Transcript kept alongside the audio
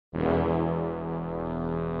I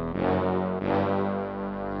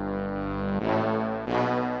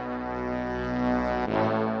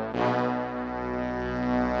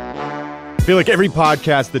feel like every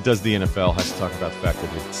podcast that does the NFL has to talk about the fact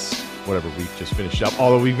that it's whatever week just finished up.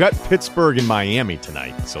 Although we've got Pittsburgh and Miami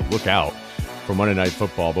tonight, so look out for Monday Night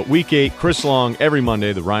Football. But Week 8, Chris Long, every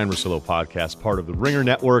Monday, the Ryen Russillo podcast, part of the Ringer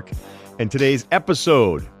Network. And today's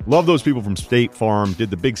episode, love those people from State Farm,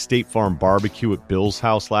 did the big State Farm barbecue at Bill's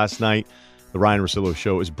house last night. The Ryen Russillo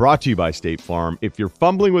Show is brought to you by State Farm. If you're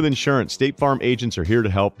fumbling with insurance, State Farm agents are here to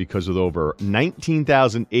help because with over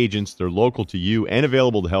 19,000 agents, they're local to you and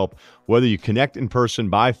available to help. Whether you connect in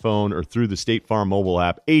person, by phone, or through the State Farm mobile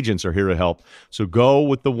app, agents are here to help. So go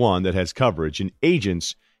with the one that has coverage and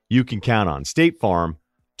agents you can count on. State Farm,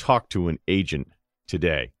 talk to an agent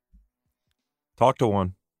today. Talk to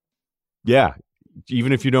one. Yeah,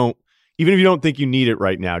 even if you don't think you need it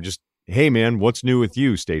right now, just, hey man, what's new with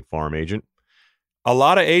you, State Farm agent? A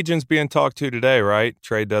lot of agents being talked to today, right?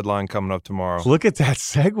 Trade deadline coming up tomorrow. Look at that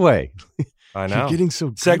segue. I know. You're getting so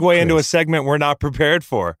good, segue Chris. into a segment we're not prepared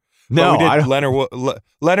for. No,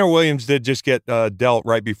 Leonard Williams did just get dealt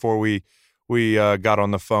right before we got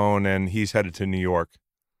on the phone, and he's headed to New York.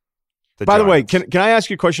 By the way, can I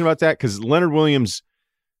ask you a question about that? Because Leonard Williams,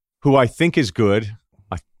 who I think is good,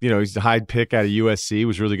 he's the high pick out of USC,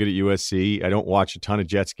 was really good at USC. I don't watch a ton of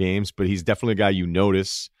Jets games, but he's definitely a guy you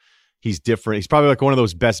notice. He's different. He's probably like one of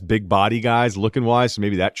those best big body guys looking wise, so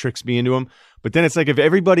maybe that tricks me into him. But then it's like if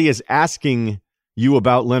everybody is asking you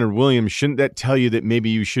about Leonard Williams, shouldn't that tell you that maybe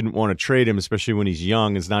you shouldn't want to trade him, especially when he's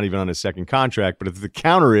young and is not even on his second contract? But if the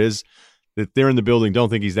counter is that they're in the building, don't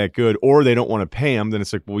think he's that good, or they don't want to pay him, then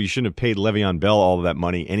it's like, well, you shouldn't have paid Le'Veon Bell all of that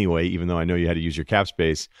money anyway, even though I know you had to use your cap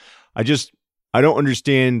space. I don't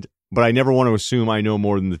understand, but I never want to assume I know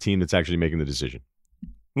more than the team that's actually making the decision.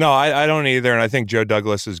 No, I don't either, and I think Joe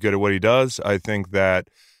Douglas is good at what he does. I think that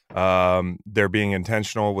they're being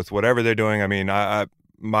intentional with whatever they're doing. I mean, I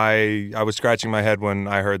was scratching my head when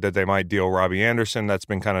I heard that they might deal Robbie Anderson. That's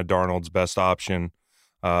been kind of Darnold's best option,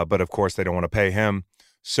 but of course they don't want to pay him.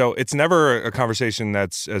 So it's never a conversation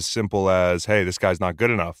that's as simple as, hey, this guy's not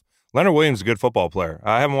good enough. Leonard Williams is a good football player.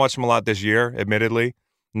 I haven't watched him a lot this year, admittedly.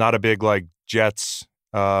 Not a big like Jets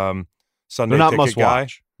Sunday ticket guy.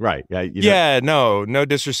 Watch. Right. Yeah. No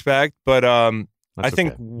disrespect, but I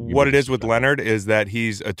think okay. what it is with Leonard is that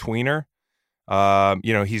he's a tweener.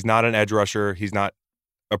 He's not an edge rusher. He's not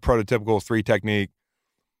a prototypical 3 technique.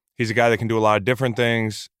 He's a guy that can do a lot of different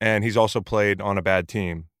things, and he's also played on a bad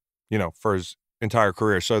team, for his entire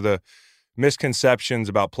career. So the misconceptions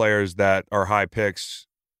about players that are high picks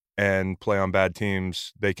and play on bad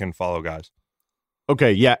teams, they can follow guys.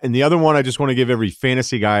 Okay, yeah, and the other one, I just want to give every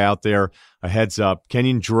fantasy guy out there a heads up.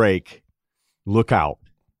 Kenyon Drake, look out.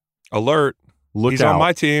 Alert. He's out. On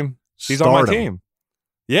my team. He's Start on my him. team.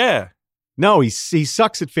 Yeah. No, he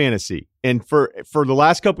sucks at fantasy. And for the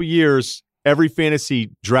last couple of years, every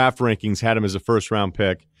fantasy draft rankings had him as a first-round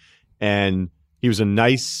pick, and he was a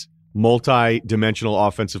nice, multi-dimensional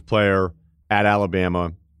offensive player at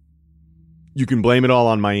Alabama. You can blame it all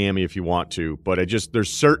on Miami if you want to, but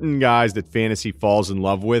there's certain guys that fantasy falls in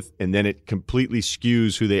love with, and then it completely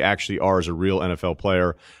skews who they actually are as a real NFL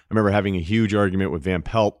player. I remember having a huge argument with Van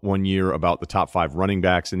Pelt one year about the top 5 running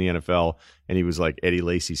backs in the NFL, and he was like Eddie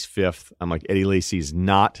Lacy's 5th. I'm like, Eddie Lacy is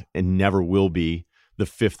not and never will be the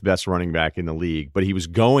 5th best running back in the league, but he was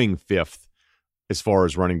going 5th as far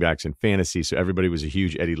as running backs in fantasy, so everybody was a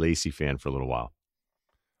huge Eddie Lacy fan for a little while.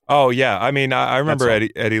 Oh, yeah. I mean, I remember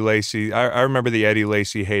Eddie Lacy. I remember the Eddie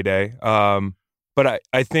Lacy heyday. But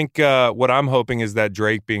I think what I'm hoping is that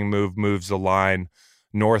Drake being moved moves the line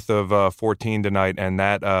north of 14 tonight, and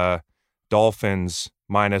that Dolphins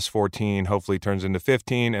minus 14 hopefully turns into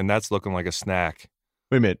 15, and that's looking like a snack.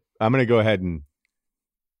 Wait a minute. I'm going to go ahead and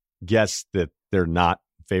guess that they're not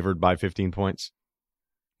favored by 15 points.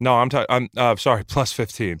 No, I'm sorry, plus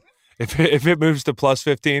 15. If it moves to plus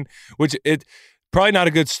 15, which it probably not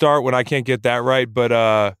a good start when I can't get that right, but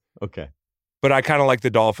okay. But I kind of like the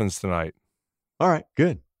Dolphins tonight. All right,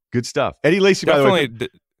 good stuff. Eddie Lacy, by the way, people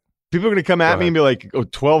are going to come at me and be like,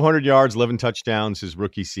 1,200 yards, 11 touchdowns his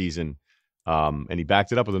rookie season, and he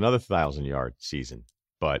backed it up with another 1,000-yard season.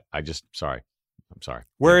 But I'm sorry.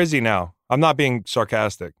 Where is he now? I'm not being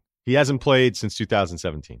sarcastic. He hasn't played since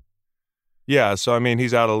 2017. Yeah, so I mean,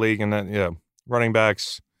 he's out of the league, and then running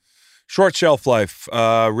backs. Short shelf life.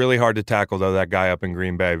 Really hard to tackle, though, that guy up in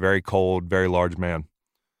Green Bay. Very cold, very large man.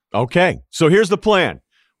 Okay, so here's the plan.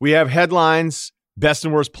 We have headlines, best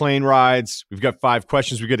and worst plane rides. We've got 5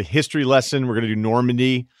 questions. We've got a history lesson. We're going to do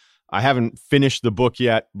Normandy. I haven't finished the book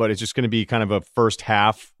yet, but it's just going to be kind of a first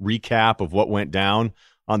half recap of what went down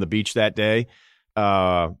on the beach that day.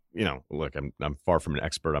 Look, I'm far from an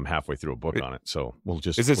expert. I'm halfway through a book on it, so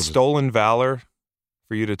Is it stolen valor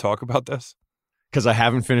for you to talk about this? Because I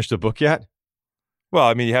haven't finished the book yet? Well,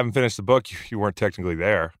 I mean, you haven't finished the book. You weren't technically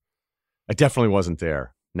there. I definitely wasn't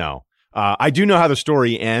there. No. I do know how the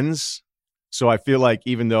story ends, so I feel like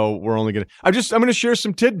even though we're only going to – I'm going to share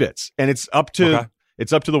some tidbits, and it's up to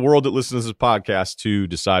the world that listens to this podcast to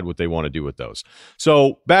decide what they want to do with those.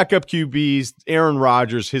 So backup QBs, Aaron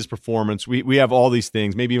Rodgers, his performance. We have all these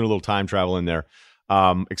things, maybe even a little time travel in there.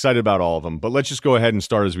 Excited about all of them. But let's just go ahead and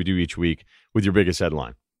start as we do each week with your biggest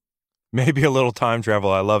headline. Maybe a little time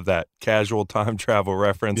travel. I love that. Casual time travel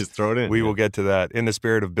reference. Just throw it in. We will get to that in the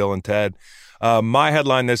spirit of Bill and Ted. My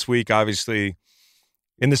headline this week, obviously,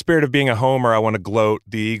 in the spirit of being a homer, I want to gloat.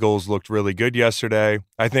 The Eagles looked really good yesterday.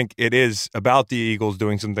 I think it is about the Eagles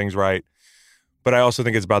doing some things right, but I also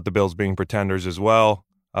think it's about the Bills being pretenders as well.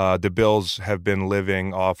 The Bills have been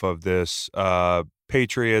living off of this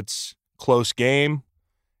Patriots close game,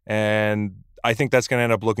 and I think that's going to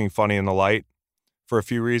end up looking funny in the light for a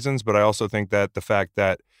few reasons, but I also think that the fact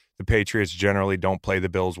that the Patriots generally don't play the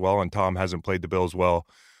Bills well, and Tom hasn't played the Bills well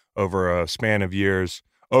over a span of years,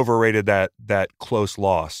 overrated that close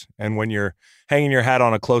loss. And when you're hanging your hat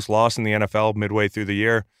on a close loss in the NFL midway through the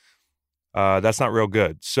year, that's not real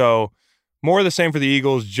good. So more of the same for the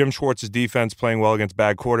Eagles. Jim Schwartz's defense playing well against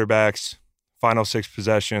bad quarterbacks. Final 6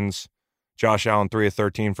 possessions. Josh Allen 3 of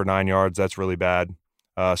 13 for 9 yards. That's really bad.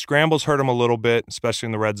 Scrambles hurt him a little bit, especially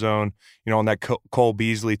in the red zone. On that Cole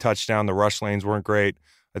Beasley touchdown, the rush lanes weren't great.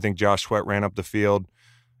 I think Josh Sweat ran up the field.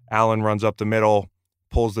 Allen runs up the middle,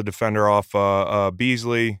 pulls the defender off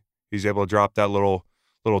Beasley. He's able to drop that little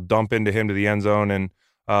dump into him to the end zone. And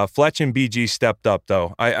Fletch and BG stepped up,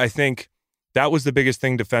 though. I think that was the biggest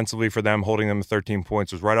thing defensively for them, holding them to 13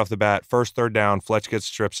 points, was right off the bat. First third down, Fletch gets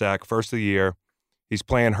strip sack, first of the year. He's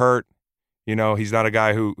playing hurt. He's not a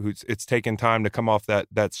guy who's it's taken time to come off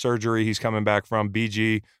that surgery he's coming back from.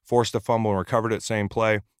 BG forced a fumble and recovered it same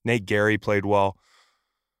play. Nate Gary played well.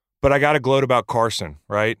 But I got to gloat about Carson,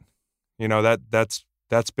 right?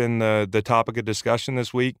 That's been the topic of discussion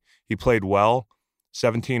this week. He played well,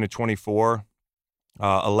 17 of 24,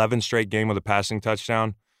 11 straight game with a passing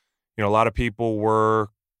touchdown. A lot of people were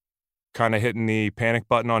kind of hitting the panic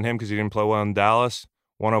button on him because he didn't play well in Dallas.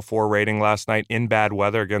 104 rating last night in bad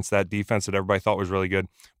weather against that defense that everybody thought was really good.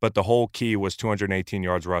 But the whole key was 218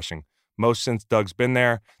 yards rushing. Most since Doug's been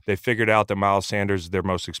there. They figured out that Miles Sanders is their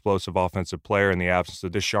most explosive offensive player in the absence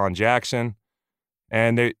of Deshaun Jackson.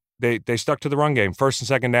 And they stuck to the run game. First and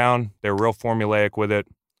second down, they were real formulaic with it.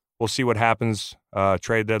 We'll see what happens.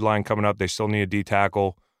 Trade deadline coming up. They still need a D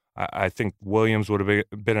tackle. I think Williams would have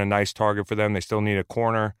been a nice target for them. They still need a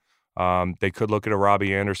corner. They could look at a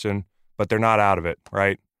Robbie Anderson. But they're not out of it,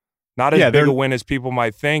 right? Not as big a win as people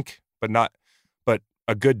might think, but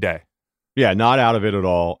a good day. Yeah, not out of it at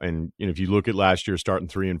all. And if you look at last year, starting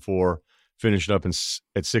 3-4, finished up at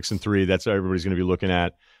 6-3, that's what everybody's going to be looking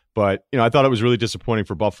at. But I thought it was really disappointing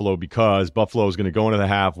for Buffalo because Buffalo is going to go into the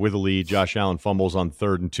half with a lead. Josh Allen fumbles on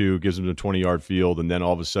 3rd and 2, gives them a 20-yard field, and then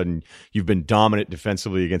all of a sudden you've been dominant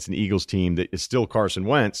defensively against an Eagles team that is still Carson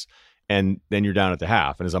Wentz, and then you're down at the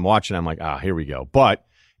half. And as I'm watching, I'm like, here we go. But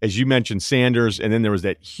as you mentioned, Sanders, and then there was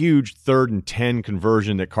that huge 3rd and 10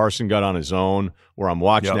 conversion that Carson got on his own, where I'm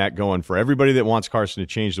watching that going, for everybody that wants Carson to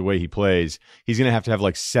change the way he plays, he's going to have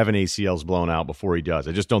like 7 ACLs blown out before he does.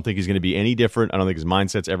 I just don't think he's going to be any different. I don't think his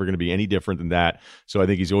mindset's ever going to be any different than that. So I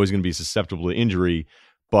think he's always going to be susceptible to injury.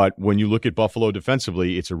 But when you look at Buffalo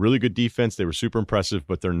defensively, it's a really good defense. They were super impressive,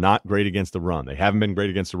 but they're not great against the run. They haven't been great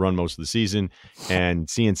against the run most of the season. And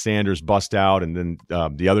seeing Sanders bust out and then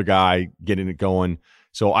the other guy getting it going.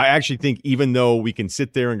 So I actually think even though we can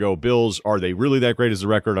sit there and go, Bills, are they really that great as a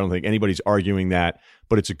record? I don't think anybody's arguing that.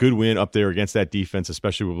 But it's a good win up there against that defense,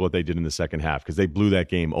 especially with what they did in the second half, because they blew that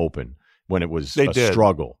game open when it was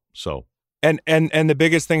struggle. So. And the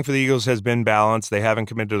biggest thing for the Eagles has been balance. They haven't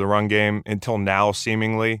committed to the run game until now,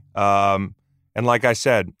 seemingly. And like I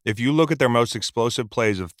said, if you look at their most explosive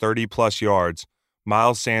plays of 30-plus yards,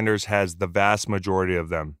 Miles Sanders has the vast majority of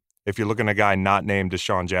them, if you're looking at a guy not named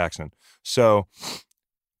Deshaun Jackson. So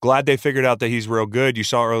glad they figured out that he's real good. You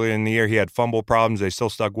saw earlier in the year he had fumble problems. They still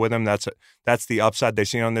stuck with him. That's the upside they've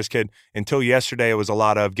seen on this kid. Until yesterday, it was a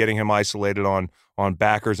lot of getting him isolated on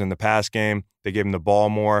backers in the pass game. They gave him the ball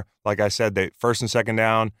more. Like I said, they first and second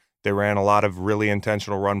down, they ran a lot of really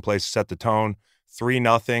intentional run plays to set the tone.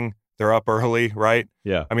 3-0. They're up early, right?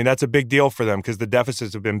 Yeah. I mean, that's a big deal for them because the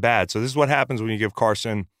deficits have been bad. So this is what happens when you give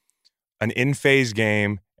Carson an in-phase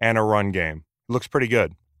game and a run game. It looks pretty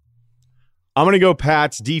good. I'm going to go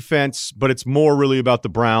Pats defense, but it's more really about the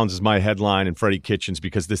Browns as my headline and Freddie Kitchens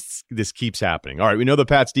because this keeps happening. All right, we know the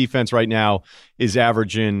Pats defense right now is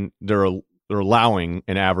averaging they're allowing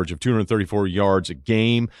an average of 234 yards a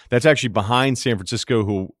game. That's actually behind San Francisco,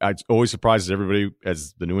 who always surprises everybody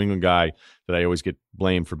as the New England guy that I always get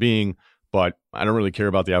blamed for being. But I don't really care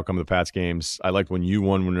about the outcome of the Pats games. I liked when you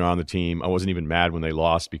won when you're on the team. I wasn't even mad when they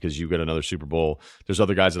lost because you got another Super Bowl. There's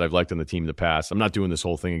other guys that I've liked on the team in the past. I'm not doing this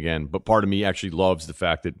whole thing again, but part of me actually loves the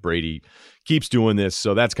fact that Brady keeps doing this.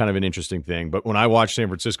 So that's kind of an interesting thing. But when I watch San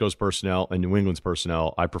Francisco's personnel and New England's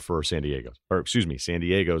personnel, I prefer San Diego's. San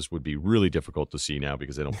Diego's would be really difficult to see now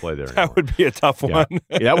because they don't play there anymore. That would be a tough one.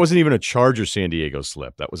 That wasn't even a Chargers San Diego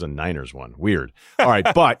slip. That was a Niners one. Weird. All right,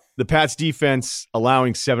 but the Pats defense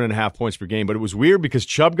allowing 7.5 points per game, but it was weird because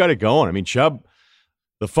Chubb got it going. I mean, Chubb,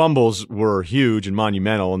 the fumbles were huge and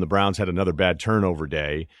monumental, and the Browns had another bad turnover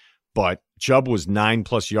day. But Chubb was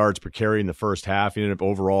 9+ yards per carry in the first half. He ended up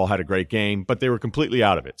overall had a great game, but they were completely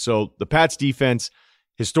out of it. So the Pats defense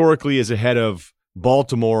historically is ahead of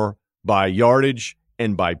Baltimore by yardage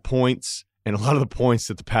and by points. And a lot of the points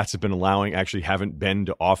that the Pats have been allowing actually haven't been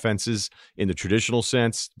to offenses in the traditional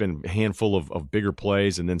sense. It's been a handful of bigger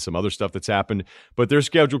plays and then some other stuff that's happened. But their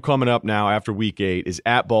schedule coming up now after Week 8 is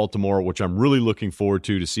at Baltimore, which I'm really looking forward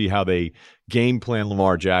to see how they game plan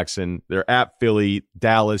Lamar Jackson. They're at Philly,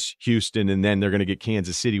 Dallas, Houston, and then they're going to get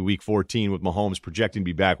Kansas City Week 14 with Mahomes projecting to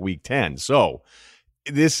be back Week 10. So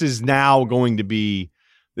this is now going to be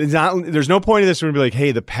there's no point in this. We're going to be like,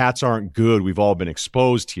 hey, the Pats aren't good. We've all been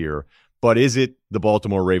exposed here. But is it the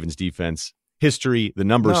Baltimore Ravens defense? History, the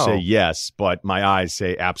numbers say yes, but my eyes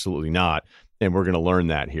say absolutely not. And we're going to learn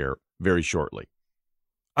that here very shortly.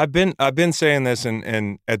 I've been saying this,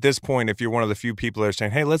 and at this point, if you're one of the few people that are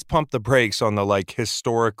saying, hey, let's pump the brakes on the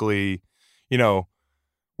historically,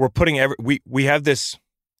 we're putting we have this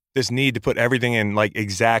need to put everything in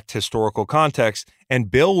exact historical context,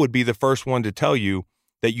 and Bill would be the first one to tell you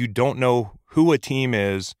that you don't know who a team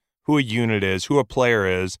is, who a unit is, who a player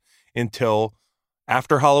is, until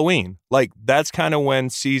after Halloween. That's kind of when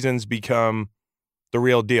seasons become the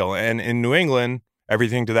real deal. And in New England,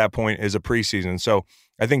 everything to that point is a preseason. So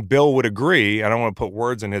I think Bill would agree, I don't want to put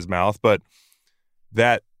words in his mouth, but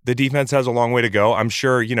that the defense has a long way to go. I'm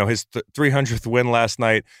sure, his 300th win last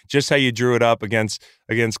night, just how you drew it up against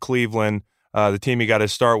Cleveland, the team he got to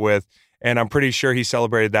start with. And I'm pretty sure he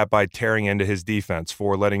celebrated that by tearing into his defense,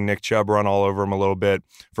 for letting Nick Chubb run all over him a little bit,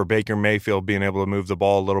 for Baker Mayfield being able to move the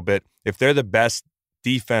ball a little bit. If they're the best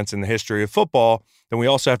defense in the history of football, then we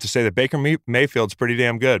also have to say that Baker Mayfield's pretty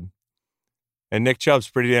damn good. And Nick Chubb's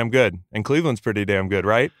pretty damn good. And Cleveland's pretty damn good,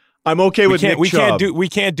 right? I'm okay with Nick Chubb. We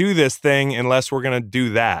can't do this thing unless we're going to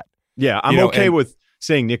do that. Yeah, I'm okay with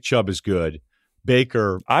saying Nick Chubb is good.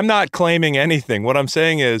 Baker. I'm not claiming anything. What I'm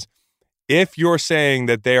saying is, if you're saying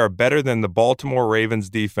that they are better than the Baltimore Ravens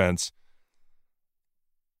defense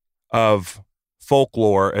of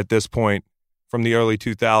folklore at this point from the early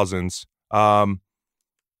 2000s,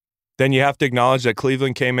 then you have to acknowledge that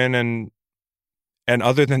Cleveland came in and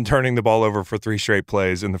other than turning the ball over for 3 straight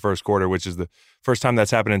plays in the first quarter, which is the first time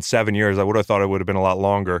that's happened in 7 years, I would have thought it would have been a lot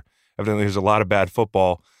longer. Evidently, there's a lot of bad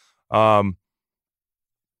football. They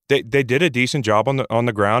did a decent job on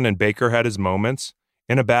the ground, and Baker had his moments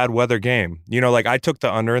in a bad weather game. I took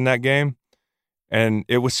the under in that game, and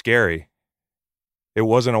it was scary. It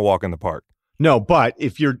wasn't a walk in the park. No, but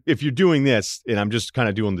if you're doing this, and I'm just kind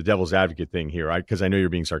of doing the devil's advocate thing here, because I know you're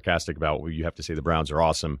being sarcastic about, well, you have to say the Browns are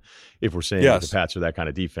awesome if we're saying that the Pats are that kind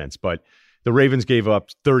of defense. But the Ravens gave up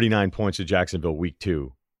 39 points to Jacksonville Week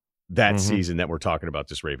 2 that season that we're talking about,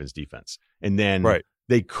 this Ravens defense. And then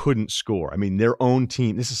they couldn't score. I mean, their own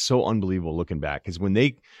team, this is so unbelievable looking back, because when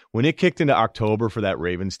it kicked into October for that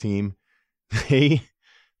Ravens team, they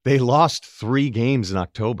lost 3 games in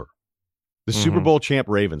October. The Super Bowl champ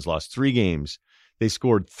Ravens lost 3 games. They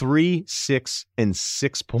scored 3, 6, and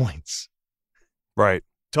 6 points. Right.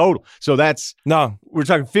 Total. So we're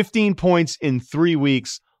talking 15 points in 3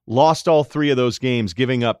 weeks, lost all 3 of those games,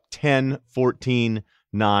 giving up 10, 14,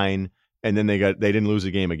 9, and then they didn't lose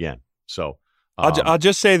a game again. So I'll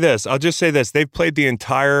just say this. They've played the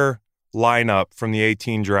entire lineup from the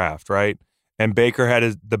 18 draft, right? And Baker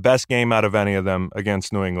had the best game out of any of them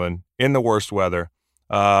against New England in the worst weather.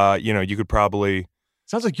 You could probably...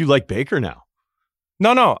 Sounds like you like Baker now.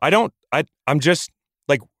 No, I don't. I'm just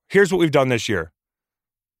here's what we've done this year.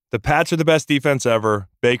 The Pats are the best defense ever.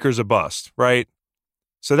 Baker's a bust, right?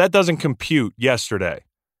 So that doesn't compute yesterday,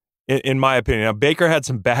 in my opinion. Now, Baker had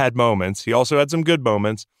some bad moments. He also had some good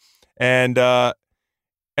moments. And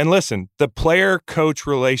listen, the player-coach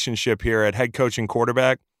relationship here at head coach and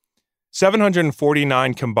quarterback,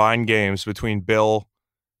 749 combined games between Bill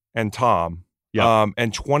and Tom. Yeah.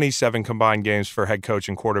 And 27 combined games for head coach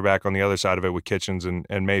and quarterback on the other side of it with Kitchens and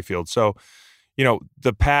Mayfield. So,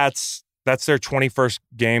 the Pats, that's their 21st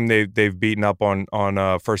game they've beaten up on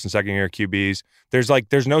first and second year QBs.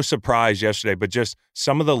 There's no surprise yesterday, but just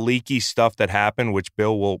some of the leaky stuff that happened, which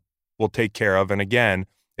Bill will take care of. And again,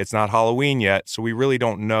 it's not Halloween yet, so we really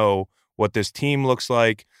don't know what this team looks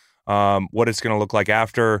like, what it's going to look like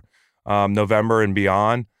after November and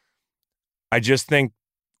beyond. I just think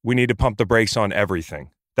we need to pump the brakes on everything.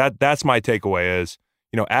 That's my takeaway is,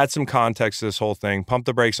 add some context to this whole thing, pump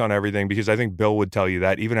the brakes on everything, because I think Bill would tell you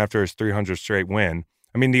that even after his 300 straight win.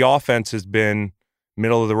 I mean, the offense has been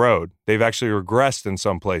middle of the road. They've actually regressed in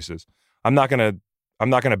some places. I'm not going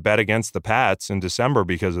to bet against the Pats in December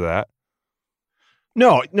because of that.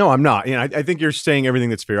 No, I'm not. I think you're saying everything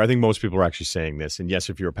that's fair. I think most people are actually saying this. And yes,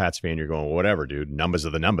 if you're a Pats fan, you're going, well, whatever, dude. Numbers are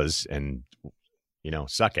the numbers, and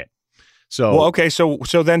suck it. So, well, okay. So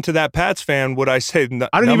then to that Pats fan, would I say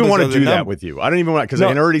I don't even want to do that with you. I don't even want, because I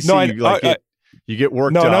can already see you get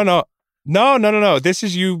worked up. No. This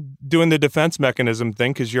is you doing the defense mechanism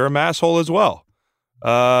thing because you're a masshole as well.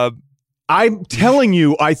 I'm telling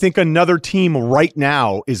you, I think another team right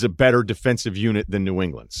now is a better defensive unit than New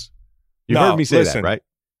England's. You heard me say that, right?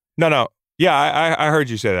 No. Yeah, I heard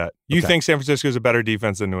you say that. You Okay. think San Francisco is a better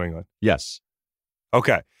defense than New England? Yes.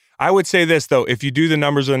 Okay. I would say this, though. If you do the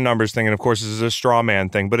numbers and numbers thing, and of course this is a straw man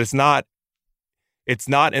thing, but it's not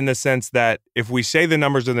in the sense that if we say the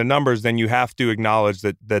numbers are the numbers, then you have to acknowledge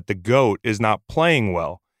that the GOAT is not playing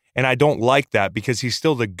well. And I don't like that because he's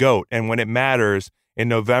still the GOAT. And when it matters in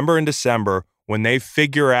November and December, when they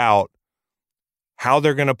figure out how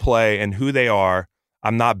they're going to play and who they are,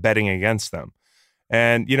 I'm not betting against them.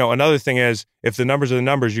 And, another thing is, if the numbers are the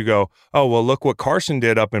numbers, you go, oh, well, look what Carson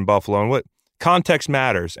did up in Buffalo. And what context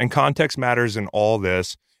matters. And context matters in all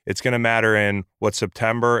this. It's going to matter in what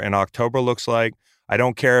September and October looks like. I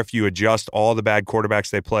don't care if you adjust all the bad quarterbacks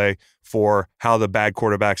they play for how the bad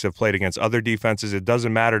quarterbacks have played against other defenses. It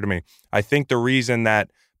doesn't matter to me. I think the reason that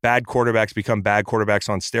bad quarterbacks become bad quarterbacks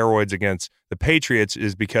on steroids against the Patriots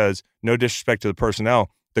is because, no disrespect to the personnel,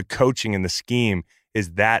 the coaching and the scheme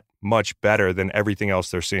is that much better than everything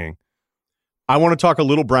else they're seeing. I want to talk a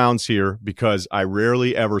little Browns here because I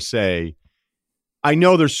rarely ever say, I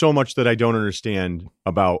know there's so much that I don't understand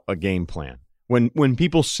about a game plan. When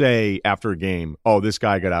people say after a game, oh, this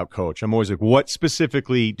guy got out coached, I'm always like, what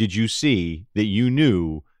specifically did you see that you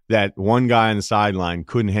knew that one guy on the sideline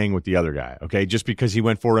couldn't hang with the other guy? Okay, just because he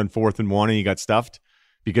went for it on 4th and 1 and he got stuffed?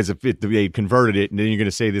 Because if they converted it, and then you're going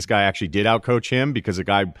to say this guy actually did outcoach him because the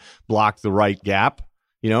guy blocked the right gap.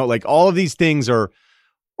 Like all of these things are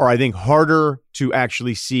I think harder to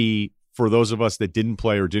actually see for those of us that didn't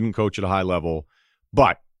play or didn't coach at a high level.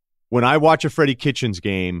 But when I watch a Freddie Kitchens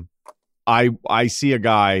game, I see a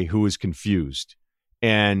guy who is confused.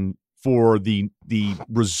 And for the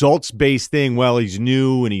results-based thing, well, he's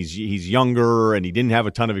new and he's younger and he didn't have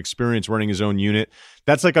a ton of experience running his own unit.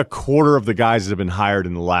 That's like a quarter of the guys that have been hired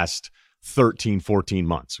in the last 13, 14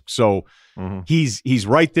 months. So he's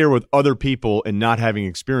right there with other people and not having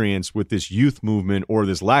experience with this youth movement or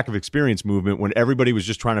this lack of experience movement when everybody was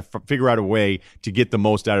just trying to figure out a way to get the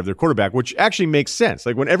most out of their quarterback, which actually makes sense.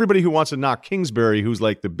 Like when everybody who wants to knock Kingsbury, who's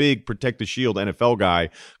like the big protect the shield NFL guy,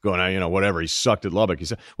 going, whatever, he sucked at Lubbock.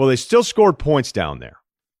 Well, they still scored points down there.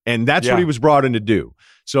 And that's what he was brought in to do.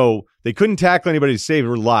 So they couldn't tackle anybody to save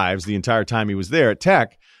their lives the entire time he was there at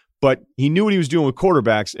Tech. But he knew what he was doing with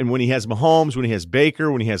quarterbacks. And when he has Mahomes, when he has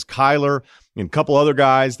Baker, when he has Kyler, and a couple other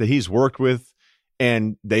guys that he's worked with,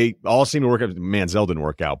 and they all seem to work out. Manziel didn't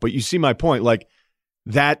work out. But you see my point. Like,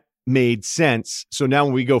 that made sense. So now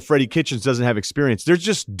when we go, Freddie Kitchens doesn't have experience. There's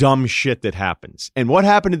just dumb shit that happens. And what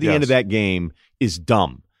happened at the end of that game is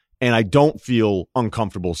dumb. And I don't feel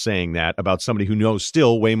uncomfortable saying that about somebody who knows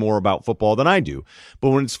still way more about football than I do.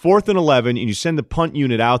 But when it's 4th and 11 and you send the punt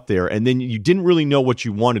unit out there and then you didn't really know what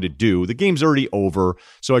you wanted to do, the game's already over.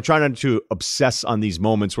 So I try not to obsess on these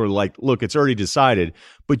moments where, like, look, it's already decided.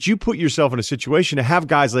 But you put yourself in a situation to have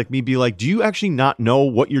guys like me be like, do you actually not know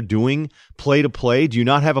what you're doing play to play? Do you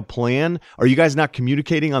not have a plan? Are you guys not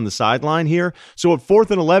communicating on the sideline here? So at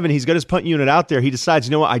 4th and 11, he's got his punt unit out there. He decides,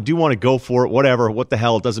 you know what, I do want to go for it. Whatever. What the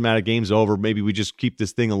hell? It doesn't matter. Game's over. Maybe we just keep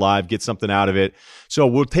this thing alive, get something out of it. So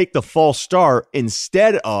we'll take the false start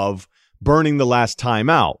instead of burning the last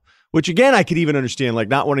timeout. which again, I could even understand, like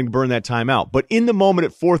not wanting to burn that time out. But in the moment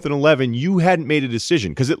at 4th and 11, you hadn't made a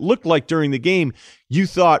decision because it looked like during the game, you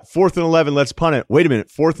thought 4th and 11, let's punt it. Wait a minute,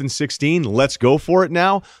 4th and 16, let's go for it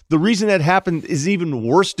now. The reason that happened is even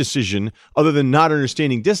worse decision other than not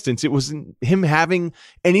understanding distance. It was him having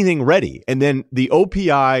anything ready. And then the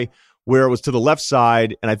OPI where it was to the left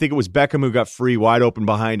side, and I think it was Beckham who got free, wide open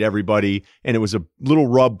behind everybody, and it was a little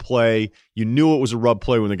rub play. You knew it was a rub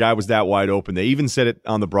play when the guy was that wide open. They even said it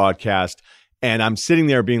on the broadcast, and I'm sitting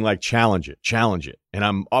there being like, challenge it. And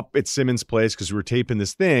I'm up at Simmons' place because we were taping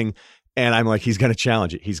this thing, and I'm like, he's going to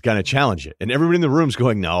challenge it. And everybody in the room's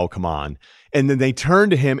going, no, come on. And then they turn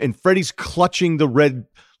to him, and Freddie's clutching the red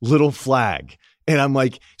little flag. And I'm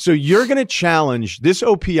like, so you're going to challenge this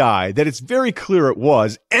OPI that it's very clear it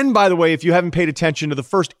was. And by the way, if you haven't paid attention to the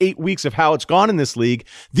first 8 weeks of how it's gone in this league,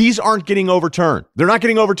 these aren't getting overturned. They're not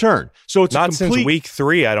getting overturned. So it's not since week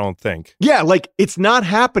 3, I don't think. Yeah, like it's not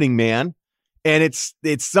happening, man. And it's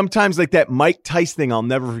sometimes like that Mike Tice thing I'll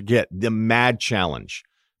never forget, the mad challenge.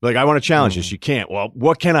 Like, I want to challenge this. You can't. Well,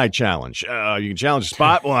 what can I challenge? You can challenge a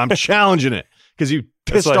spot. Well, I'm challenging it because you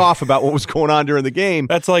pissed off about what was going on during the game.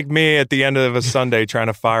 That's like me at the end of a Sunday trying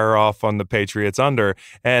to fire off on the Patriots under.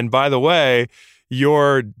 And by the way,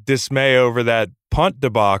 your dismay over that punt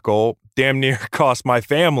debacle damn near cost my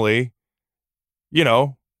family,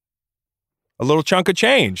 a little chunk of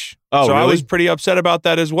change. Oh, so really? I was pretty upset about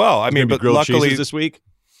that as well. I mean, but luckily this week.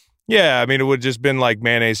 Yeah, I mean, it would have just been like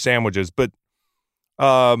mayonnaise sandwiches, but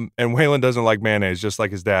and Waylon doesn't like mayonnaise, just like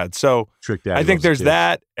his dad. So Trick dad, I think there's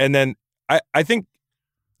that, and then I think.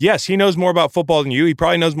 Yes, he knows more about football than you. He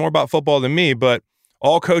probably knows more about football than me, but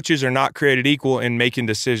all coaches are not created equal in making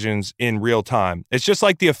decisions in real time. It's just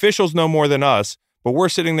like the officials know more than us, but we're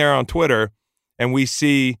sitting there on Twitter and we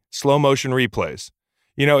see slow motion replays.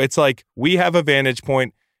 It's like we have a vantage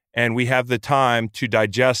point and we have the time to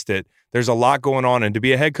digest it. There's a lot going on, and to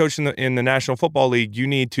be a head coach in the National Football League, you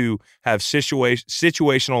need to have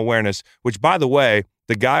situational awareness, which, by the way,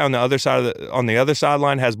 the guy on the other side on the other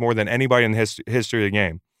sideline has more than anybody in the history of the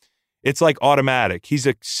game. It's like automatic. He's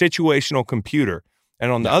a situational computer.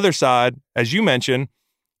 And on the other side, as you mentioned,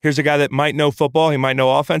 here's a guy that might know football. He might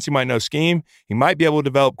know offense. He might know scheme. He might be able to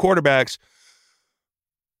develop quarterbacks,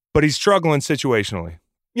 but he's struggling situationally.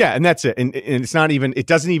 Yeah, and that's it. And it's not even, it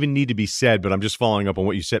doesn't even need to be said, but I'm just following up on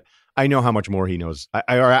what you said. I know how much more he knows.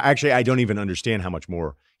 I don't even understand how much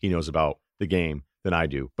more he knows about the game than I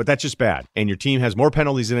do. But that's just bad. And your team has more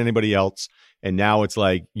penalties than anybody else. And now it's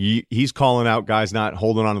like he's calling out guys not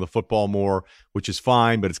holding on to the football more, which is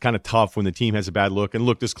fine, but it's kind of tough when the team has a bad look. And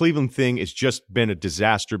look, this Cleveland thing has just been a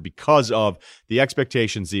disaster because of the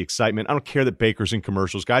expectations, the excitement. I don't care that Baker's in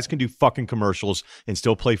commercials. Guys can do fucking commercials and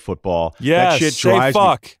still play football. Yeah, that shit drives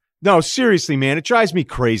me. No, seriously, man, it drives me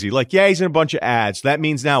crazy. Like, yeah, he's in a bunch of ads. That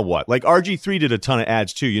means now what? Like, RG3 did a ton of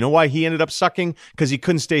ads, too. You know why he ended up sucking? Because he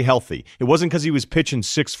couldn't stay healthy. It wasn't because he was pitching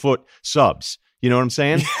 6-foot subs. You know what I'm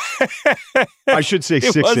saying? I should say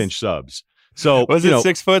 6-inch subs. So was it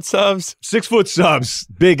 6-foot subs? 6-foot subs,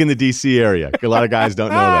 big in the D.C. area. A lot of guys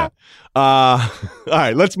don't know that. All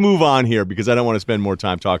right, let's move on here because I don't want to spend more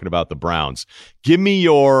time talking about the Browns. Give me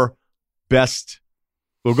your best.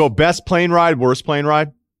 We'll go best plane ride, worst plane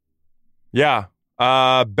ride. Yeah.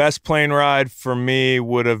 Best plane ride for me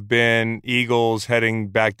would have been Eagles heading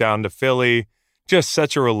back down to Philly. Just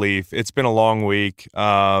such a relief. It's been a long week.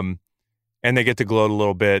 And they get to gloat a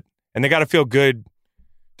little bit. And they got to feel good.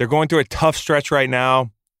 They're going through a tough stretch right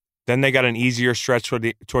now. Then they got an easier stretch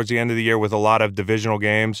towards the end of the year with a lot of divisional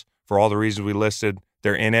games. For all the reasons we listed,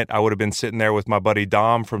 they're in it. I would have been sitting there with my buddy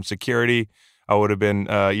Dom from security. I would have been,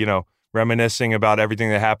 reminiscing about everything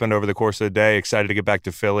that happened over the course of the day, excited to get back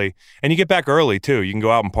to Philly. And you get back early, too. You can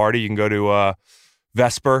go out and party. You can go to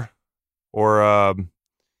Vesper or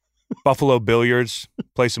Buffalo Billiards,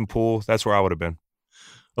 play some pool. That's where I would have been.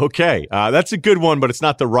 Okay, that's a good one, but it's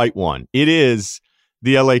not the right one. It is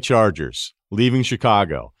the LA Chargers leaving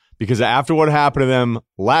Chicago because after what happened to them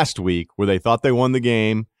last week where they thought they won the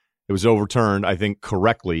game, it was overturned, I think,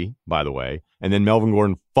 correctly, by the way. And then Melvin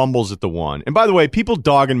Gordon fumbles at the 1. And by the way, people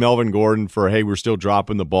dogging Melvin Gordon for, hey, we're still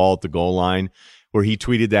dropping the ball at the goal line, where he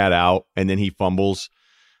tweeted that out and then he fumbles.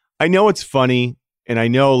 I know it's funny, and I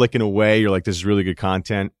know, like, in a way, you're like, this is really good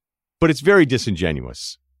content, but it's very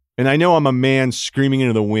disingenuous. And I know I'm a man screaming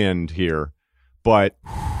into the wind here, but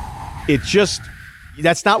it just,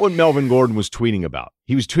 that's not what Melvin Gordon was tweeting about.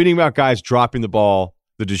 He was tweeting about guys dropping the ball,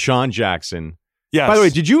 the Deshaun Jackson. Yes. By the way,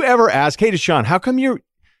 did you ever ask, hey, Deshaun, how come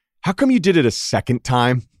you did it a second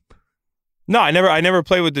time? No, I never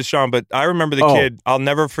played with Deshaun, but I remember the kid. I'll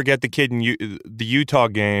never forget the kid in the Utah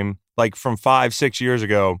game, like from 5-6 years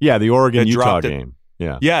ago. Yeah, the Oregon-Utah game.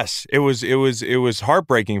 Yeah. Yes, it was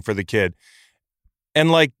heartbreaking for the kid.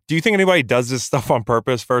 And like, do you think anybody does this stuff on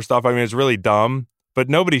purpose? First off, I mean, it's really dumb, but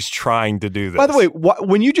nobody's trying to do this. By the way,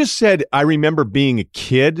 when you just said, I remember being a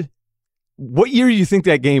kid, what year do you think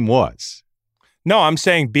that game was? No, I'm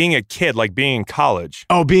saying being a kid, like being in college.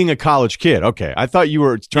 Oh, being a college kid. Okay. I thought you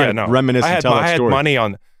were trying to reminisce and tell that story.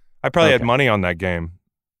 I probably had money on that game.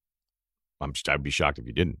 I'd be shocked if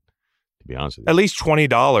you didn't, to be honest with you. At least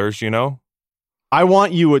 $20, you know? I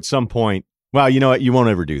want you at some point. Well, you know what? You won't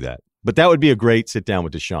ever do that. But that would be a great sit down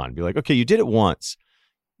with Deshaun. Be like, okay, you did it once,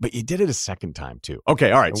 but you did it a second time too.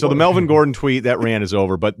 Okay, all right. So the Melvin Gordon tweet, that rant is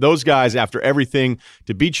over. But those guys, after everything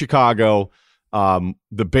to beat Chicago,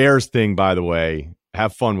 the Bears thing, by the way,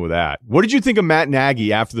 have fun with that. What did you think of Matt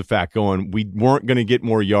Nagy after the fact going, we weren't going to get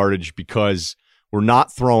more yardage because we're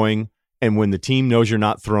not throwing, and when the team knows you're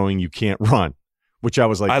not throwing, you can't run, which I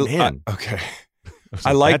was like, man. Okay.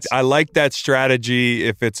 I like that strategy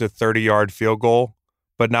if it's a 30-yard field goal,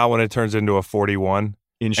 but not when it turns into a 41.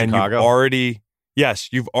 In Chicago? And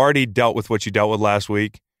you've already dealt with what you dealt with last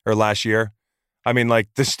week or last year. I mean, like,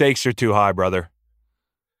 the stakes are too high, brother.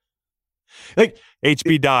 Like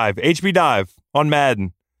HB dive on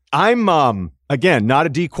Madden. I'm again not a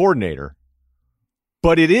D coordinator,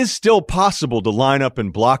 but it is still possible to line up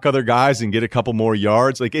and block other guys and get a couple more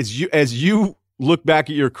yards. Like as you look back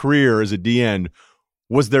at your career as a DN,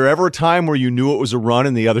 was there ever a time where you knew it was a run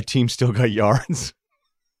and the other team still got yards?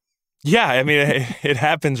 Yeah, I mean, it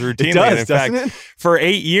happens routinely. It does, and in doesn't fact, it? For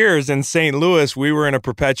 8 years in St. Louis, we were in a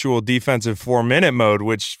perpetual defensive 4-minute mode,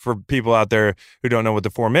 which for people out there who don't know what the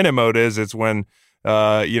 4-minute mode is, it's when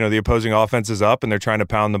the opposing offense is up and they're trying to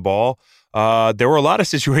pound the ball. There were a lot of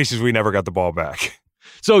situations we never got the ball back.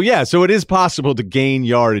 So it is possible to gain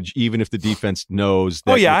yardage even if the defense knows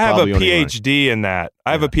that. Oh yeah, I have a PhD in that.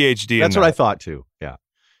 I have a PhD in that. That's what I thought too. Yeah.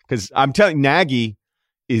 Because I'm telling you, Nagy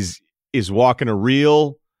is walking a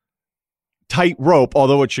real tight rope,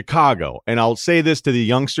 although it's Chicago. And I'll say this to the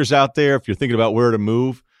youngsters out there, if you're thinking about where to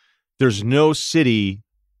move, there's no city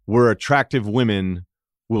where attractive women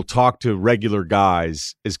will talk to regular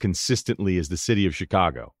guys as consistently as the city of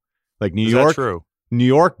Chicago. Like New York. Is that true? New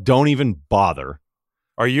York, don't even bother.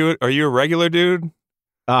 Are you a regular dude?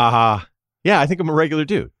 Yeah, I think I'm a regular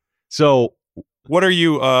dude. So what are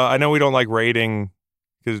you? I know we don't like rating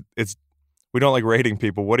because we don't like rating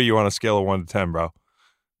people. What are you on a scale of 1 to 10, bro?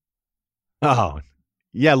 Oh,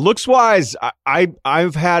 yeah. Looks wise,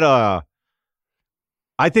 I've had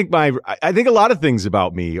I think a lot of things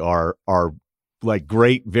about me are like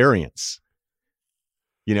great variance.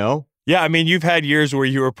 You know? Yeah, I mean, you've had years where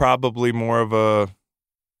you were probably more of a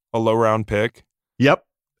low round pick. Yep,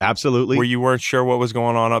 absolutely. Where you weren't sure what was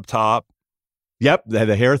going on up top. Yep,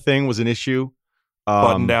 the hair thing was an issue.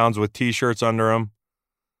 Button downs with T-shirts under them.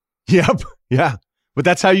 Yep, yeah. But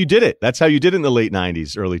that's how you did it. That's how you did it in the late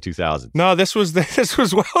 90s, early 2000s. No, this was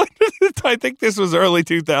well, I think this was early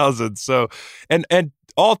 2000s. So, and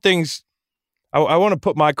all things, I want to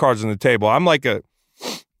put my cards on the table. I'm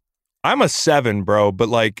a 7, bro, but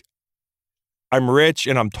like, I'm rich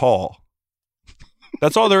and I'm tall.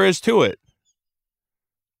 That's all there is to it.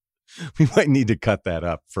 We might need to cut that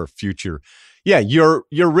up for future. Yeah, you're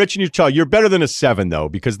rich and you're tall. You're better than a 7 though,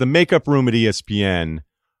 because the makeup room at ESPN.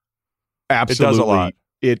 Absolutely, it does a lot.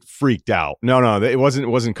 It freaked out. No, it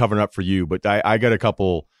wasn't covering up for you, but I got a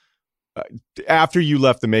couple. After you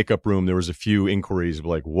left the makeup room, there was a few inquiries of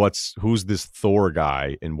like, who's this Thor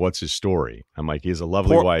guy and what's his story? I'm like, he has a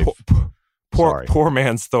lovely wife. Poor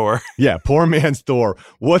man's Thor. Yeah, poor man's Thor.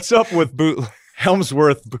 What's up with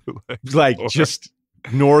Helmsworth? Like just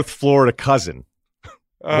North Florida cousin.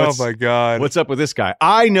 Oh my God! What's up with this guy?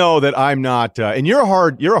 I know that I'm not, and you're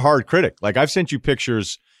a hard critic. Like I've sent you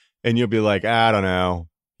pictures. And you'll be like, I don't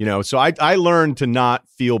know. So I learned to not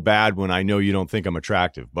feel bad when I know you don't think I'm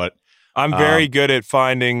attractive. But I'm very good at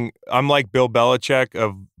I'm like Bill Belichick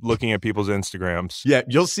of looking at people's Instagrams. Yeah,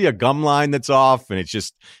 you'll see a gum line that's off and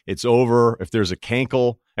it's over. If there's a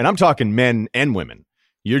cankle, and I'm talking men and women.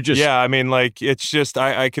 Yeah, I mean, like, it's just,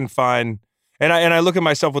 I can find, and I look at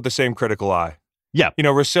myself with the same critical eye. Yeah.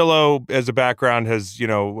 Russillo as a background has,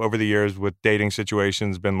 over the years with dating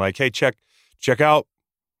situations been like, hey, check out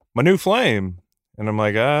my new flame. And I'm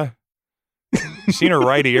like, you seen her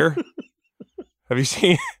right ear? Have you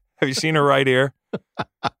seen her right ear?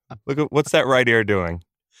 Look at what's that right ear doing?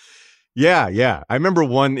 Yeah. I remember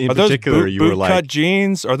one in particular. You were like, boot cut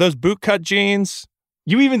jeans? Are those boot cut jeans?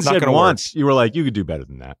 You even said once, you were like, you could do better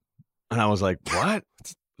than that. And I was like, what?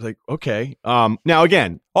 Like, okay. Now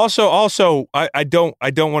again, also, I don't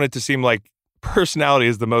want it to seem like personality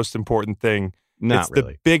is the most important thing. Not it's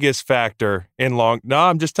really the biggest factor in No,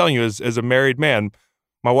 I'm just telling you, as a married man,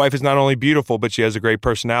 my wife is not only beautiful, but she has a great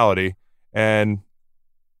personality. And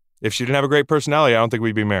if she didn't have a great personality, I don't think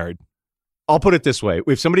we'd be married. I'll put it this way.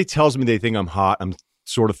 If somebody tells me they think I'm hot, I'm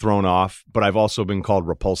sort of thrown off, but I've also been called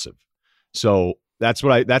repulsive. So that's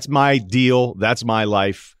my deal. That's my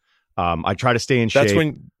life. I try to stay in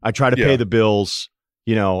shape. I try to pay the bills.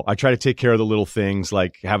 I try to take care of the little things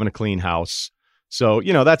like having a clean house. So,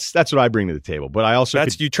 that's what I bring to the table. But I also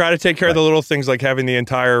you try to take care of the little things like having the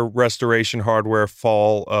entire Restoration Hardware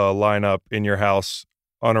fall lineup in your house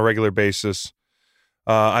on a regular basis.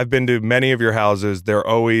 I've been to many of your houses. They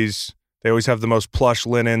always have the most plush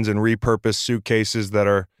linens and repurposed suitcases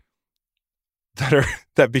that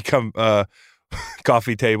become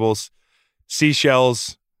coffee tables,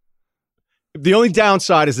 seashells. The only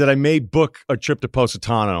downside is that I may book a trip to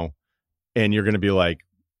Positano, and you're going to be like,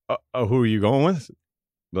 who are you going with?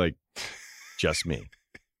 Like, just me.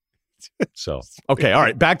 So, okay, all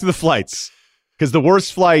right, back to the flights. Because the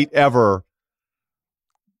worst flight ever.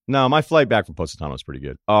 No, my flight back from Positano is pretty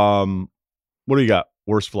good. What do you got?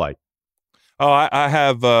 Worst flight? Oh, I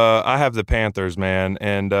have the Panthers, man,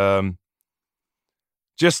 and I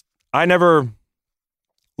never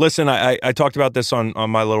listen. I talked about this on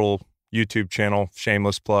my little YouTube channel,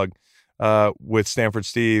 shameless plug, with Stanford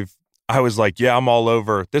Steve. I was like, yeah, I'm all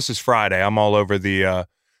over. This is Friday. I'm all over the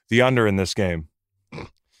under in this game.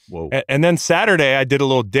 Whoa! And then Saturday, I did a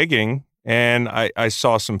little digging, and I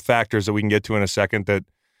saw some factors that we can get to in a second that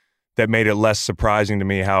made it less surprising to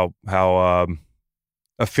me how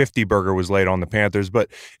a 50 burger was laid on the Panthers.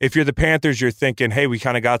 But if you're the Panthers, you're thinking, hey, we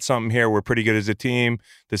kind of got something here. We're pretty good as a team.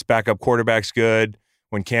 This backup quarterback's good.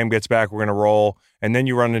 When Cam gets back, we're going to roll. And then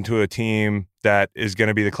you run into a team that is going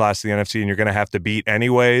to be the class of the NFC and you're going to have to beat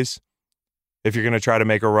anyways if you're going to try to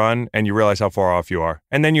make a run, and you realize how far off you are.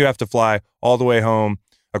 And then you have to fly all the way home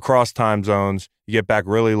across time zones. You get back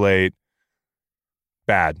really late.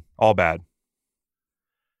 Bad. All bad.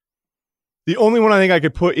 The only one I think I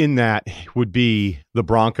could put in that would be the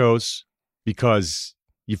Broncos, because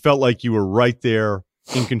you felt like you were right there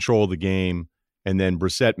in control of the game, and then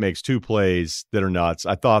Brissett makes two plays that are nuts.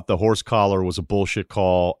 I thought the horse collar was a bullshit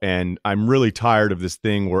call, and I'm really tired of this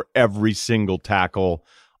thing where every single tackle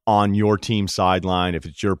on your team sideline, if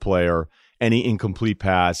it's your player, any incomplete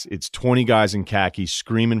pass, it's 20 guys in khaki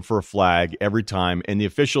screaming for a flag every time. And the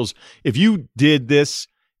officials, if you did this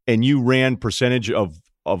and you ran percentage of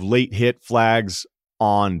late hit flags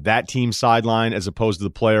on that team sideline as opposed to the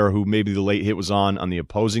player who maybe the late hit was on the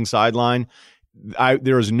opposing sideline,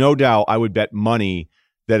 there is no doubt I would bet money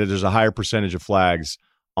that there's a higher percentage of flags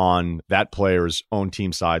on that player's own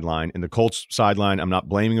team sideline. And the Colts sideline, I'm not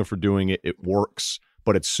blaming them for doing it. It works,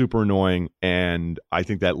 but it's super annoying. And I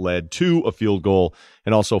think that led to a field goal,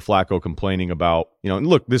 and also Flacco complaining about, and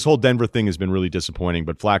look, this whole Denver thing has been really disappointing,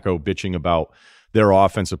 but Flacco bitching about their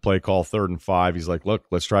offensive play call, 3rd and 5. He's like, look,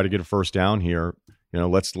 let's try to get a first down here.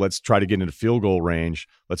 Let's try to get into field goal range.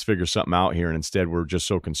 Let's figure something out here. And instead, we're just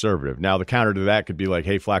so conservative. Now, the counter to that could be like,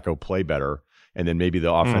 hey, Flacco, play better. And then maybe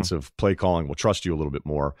the offensive play calling will trust you a little bit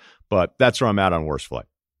more. But that's where I'm at on worst flight.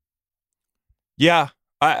 Yeah,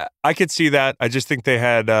 I could see that. I just think they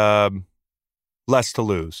had less to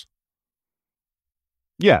lose.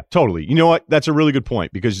 Yeah, totally. You know what? That's a really good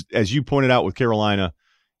point, because as you pointed out with Carolina,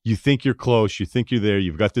 you think you're close. You think you're there.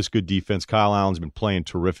 You've got this good defense. Kyle Allen's been playing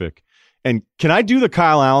terrific. And can I do the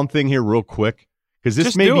Kyle Allen thing here real quick? Because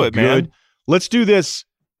this may be good. Man. Let's do this,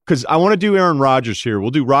 because I want to do Aaron Rodgers here.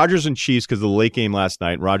 We'll do Rodgers and Chiefs because of the late game last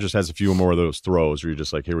night. Rodgers has a few more of those throws where you're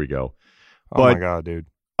just like, here we go. Oh, my God, dude.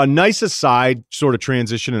 A nice aside sort of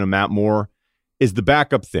transition in a Matt Moore is the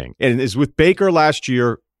backup thing. And is with Baker last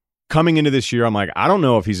year, coming into this year, I'm like, I don't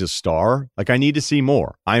know if he's a star. Like, I need to see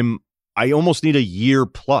more. I almost need a year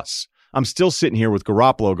plus. I'm still sitting here with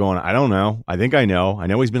Garoppolo going, I don't know. I think I know. I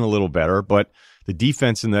know he's been a little better, but the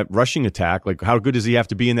defense and that rushing attack, like, how good does he have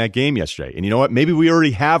to be in that game yesterday? And you know what? Maybe we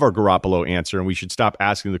already have our Garoppolo answer and we should stop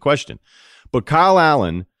asking the question. But Kyle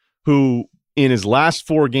Allen, who in his last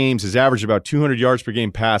 4 games has averaged about 200 yards per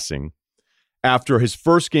game passing, after his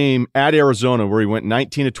first game at Arizona where he went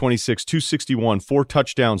 19 to 26, 261, 4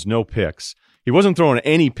 touchdowns, no picks. He wasn't throwing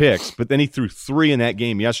any picks, but then he threw 3 in that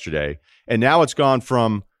game yesterday. And now it's gone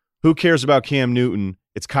from who cares about Cam Newton?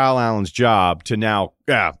 It's Kyle Allen's job to now,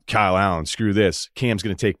 Kyle Allen, screw this. Cam's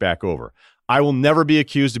going to take back over. I will never be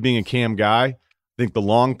accused of being a Cam guy. I think the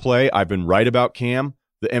long play, I've been right about Cam.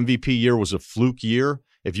 The MVP year was a fluke year.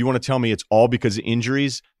 If you want to tell me it's all because of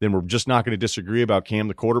injuries, then we're just not going to disagree about Cam,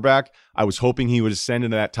 the quarterback. I was hoping he would ascend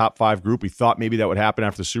into that top 5 group. We thought maybe that would happen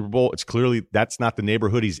after the Super Bowl. It's clearly that's not the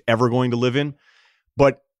neighborhood he's ever going to live in.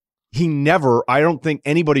 But I don't think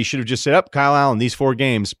anybody should have just said, up, Kyle Allen, these 4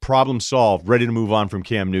 games, problem solved, ready to move on from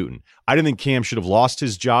Cam Newton. I didn't think Cam should have lost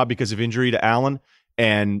his job because of injury to Allen,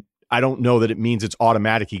 and I don't know that it means it's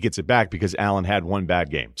automatic he gets it back because Allen had 1 bad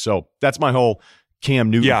game. So that's my whole Cam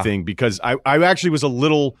Newton thing, because I actually was a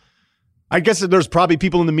little, I guess there's probably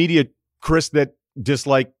people in the media, Chris, that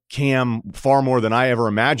dislike Cam far more than I ever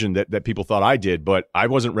imagined that people thought I did, but I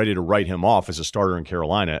wasn't ready to write him off as a starter in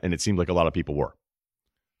Carolina, and it seemed like a lot of people were.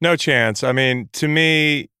 No chance. I mean, to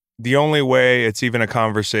me, the only way it's even a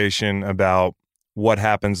conversation about what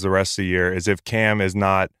happens the rest of the year is if Cam is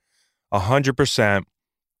not 100%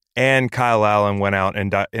 and Kyle Allen went out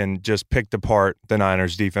and just picked apart the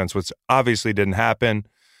Niners defense, which obviously didn't happen.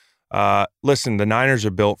 Listen, the Niners are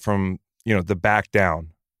built from, the back down.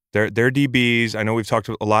 Their DBs, I know we've talked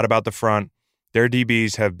a lot about the front. Their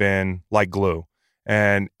DBs have been like glue,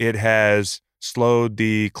 and it has slowed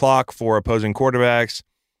the clock for opposing quarterbacks.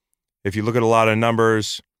 If you look at a lot of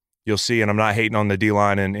numbers, you'll see, and I'm not hating on the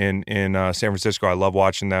D-line in San Francisco. I love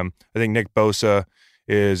watching them. I think Nick Bosa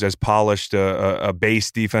is as polished a base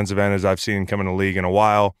defensive end as I've seen come in the league in a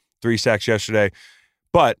while. 3 sacks yesterday.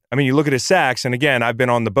 But, I mean, you look at his sacks, and again, I've been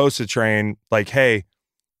on the Bosa train, like, hey,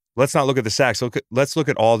 let's not look at the sacks. Let's look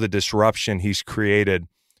at all the disruption he's created.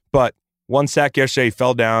 But 1 sack yesterday, he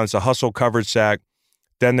fell down. It's a hustle coverage sack.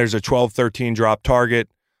 Then there's a 12-13 drop target.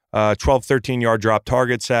 13-yard drop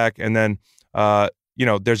target sack, and then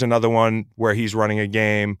there's another one where he's running a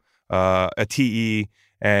game, a TE,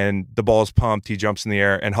 and the ball's pumped. He jumps in the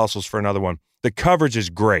air and hustles for another one. The coverage is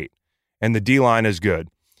great, and the D-line is good.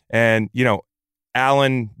 And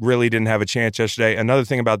Allen really didn't have a chance yesterday. Another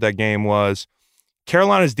thing about that game was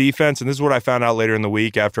Carolina's defense, and this is what I found out later in the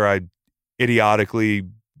week after I idiotically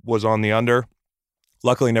was on the under.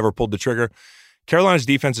 Luckily, never pulled the trigger. Carolina's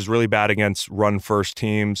defense is really bad against run-first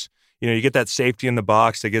teams. You get that safety in the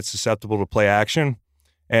box that gets susceptible to play action,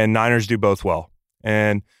 and Niners do both well.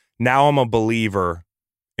 And now I'm a believer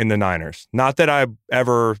in the Niners. Not that I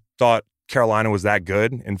ever thought Carolina was that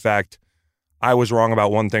good. In fact, I was wrong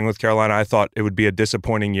about one thing with Carolina. I thought it would be a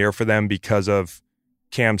disappointing year for them because of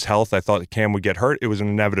Cam's health. I thought that Cam would get hurt. It was an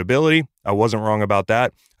inevitability. I wasn't wrong about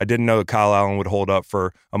that. I didn't know that Kyle Allen would hold up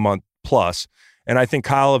for a month plus. And I think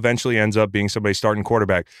Kyle eventually ends up being somebody's starting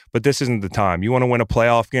quarterback. But this isn't the time. You want to win a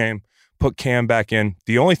playoff game, put Cam back in.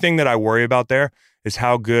 The only thing that I worry about there is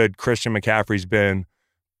how good Christian McCaffrey's been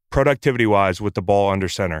productivity-wise with the ball under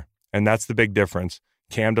center. And that's the big difference.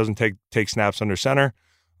 Cam doesn't take snaps under center.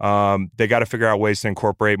 They got to figure out ways to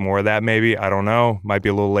incorporate more of that maybe. I don't know. Might be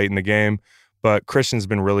a little late in the game. But Christian's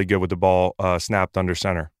been really good with the ball snapped under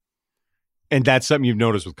center. And that's something you've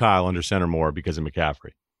noticed with Kyle under center more because of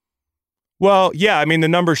McCaffrey. Well, yeah, I mean, the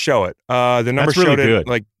numbers show it. The numbers really showed good. It.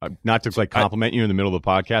 Like, not to compliment you in the middle of the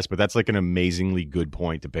podcast, but that's like an amazingly good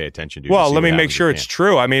point to pay attention to. Well, let me make sure it's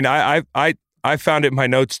true. I mean, I found it in my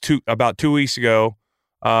notes about 2 weeks ago.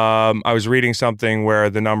 I was reading something where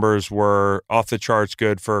the numbers were off the charts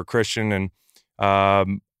good for Christian, and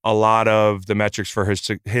a lot of the metrics for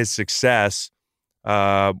his success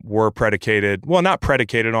were predicated. Well, not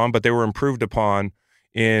predicated on, but they were improved upon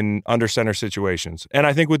in under center situations. And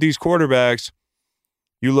I think with these quarterbacks,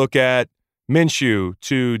 you look at Minshew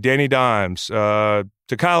to Danny Dimes, to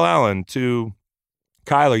Kyle Allen, to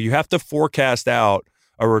Kyler, you have to forecast out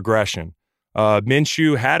a regression.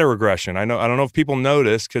 Minshew had a regression. I don't know if people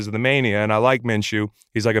notice because of the mania, and I like Minshew.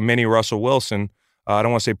 He's like a mini Russell Wilson. I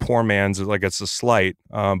don't want to say poor man's, like it's a slight,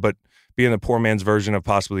 but being the poor man's version of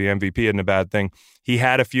possibly the MVP isn't a bad thing. He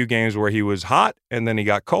had a few games where he was hot, and then he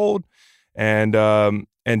got cold. And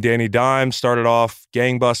Danny Dimes started off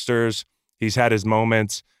gangbusters. He's had his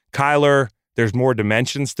moments. Kyler, there's more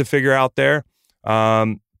dimensions to figure out there,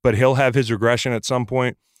 but he'll have his regression at some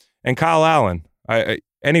point. And Kyle Allen,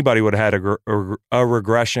 anybody would have had a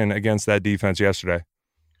regression against that defense yesterday.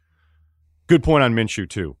 Good point on Minshew,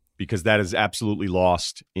 too, because that is absolutely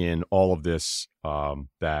lost in all of this,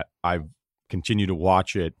 that I've continued to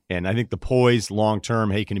watch it. And I think the poise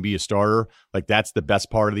long-term, hey, can he be a starter? Like, that's the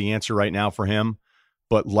best part of the answer right now for him.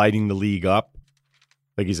 But lighting the league up,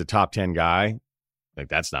 like he's a top 10 guy, like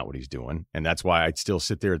that's not what he's doing. And that's why I'd still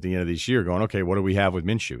sit there at the end of this year going, okay, what do we have with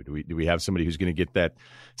Minshew? Do we have somebody who's going to get that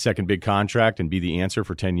second big contract and be the answer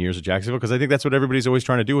for 10 years at Jacksonville? Because I think that's what everybody's always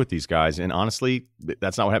trying to do with these guys. And honestly,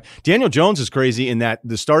 that's not what happened. Daniel Jones is crazy in that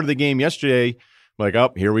the start of the game yesterday, like,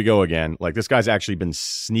 oh, here we go again. Like, this guy's actually been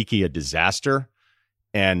sneaky a disaster.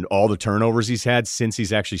 And all the turnovers he's had since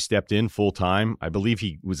he's actually stepped in full time. I believe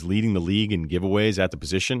he was leading the league in giveaways at the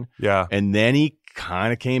position. Yeah. And then he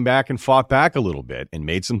kind of came back and fought back a little bit and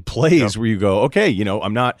made some plays where you go, okay,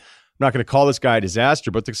 I'm not not going to call this guy a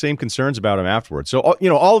disaster, but the same concerns about him afterwards. So,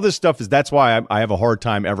 all of this stuff that's why I have a hard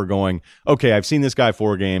time ever going, okay, I've seen this guy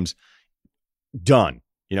 4 games, done.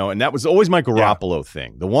 And that was always my Garoppolo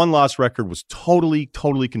thing. The 1-loss record was totally,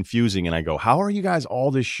 totally confusing. And I go, how are you guys all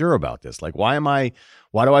this sure about this? Like, why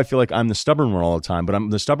do I feel like I'm the stubborn one all the time? But I'm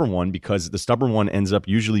the stubborn one because the stubborn one ends up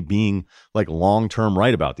usually being like long-term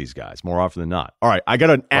right about these guys more often than not. All right, I got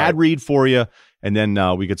an ad read for you. And then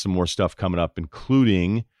we get some more stuff coming up,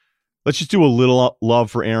 including, let's just do a little love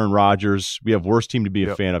for Aaron Rodgers. We have worst team to be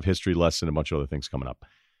a fan of, history lesson, a bunch of other things coming up.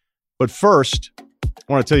 But first,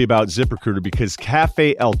 I want to tell you about ZipRecruiter because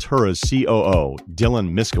Cafe Altura's COO,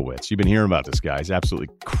 Dylan Miskowitz, you've been hearing about this guy. He's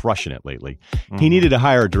absolutely crushing it lately. He needed to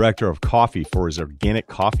hire a director of coffee for his organic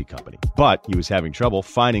coffee company, but he was having trouble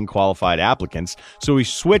finding qualified applicants, so he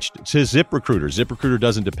switched to ZipRecruiter. ZipRecruiter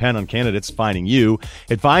doesn't depend on candidates finding you.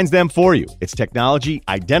 It finds them for you. Its technology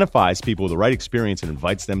identifies people with the right experience and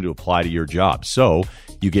invites them to apply to your job, so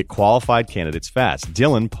you get qualified candidates fast.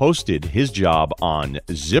 Dylan posted his job on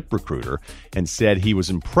ZipRecruiter and said he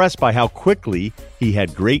was impressed by how quickly he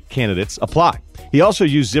had great candidates apply. He also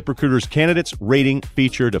used ZipRecruiter's candidates rating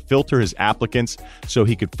feature to filter his applicants so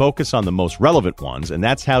he could focus on the most relevant ones, and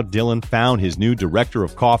that's how Dylan found his new director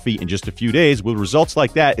of coffee in just a few days. With results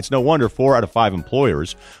like that, it's no wonder 4 out of 5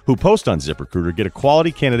 employers who post on ZipRecruiter get a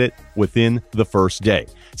quality candidate within the first day.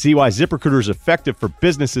 See why ZipRecruiter is effective for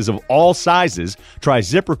businesses of all sizes. Try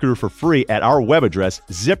ZipRecruiter for free at our web address,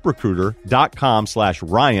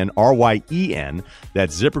 ZipRecruiter.com/Ryen, R-Y-E-N.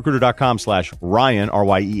 That's ZipRecruiter.com/Ryen,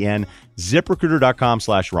 R-Y-E-N.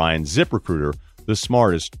 ZipRecruiter.com/Ryen. ZipRecruiter, the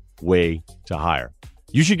smartest way to hire.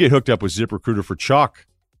 You should get hooked up with ZipRecruiter for Chalk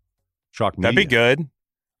Media. That'd be good.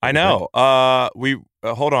 I know.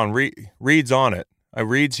 Hold on. Reed's on it.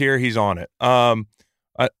 Reed's here. He's on it.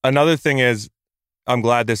 Another thing is, I'm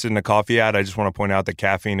glad this isn't a coffee ad. I just want to point out that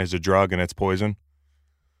caffeine is a drug and it's poison.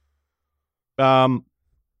 I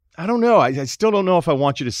don't know. I still don't know if I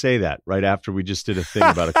want you to say that right after we just did a thing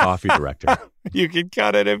about a coffee director. You can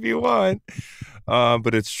cut it if you want,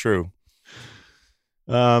 but it's true.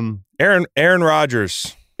 Aaron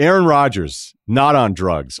Rodgers. Aaron Rodgers, not on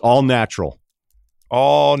drugs, all natural.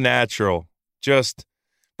 All natural. Just,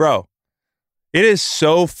 bro, it is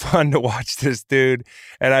so fun to watch this dude.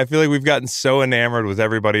 And I feel like we've gotten so enamored with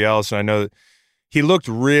everybody else. And I know that he looked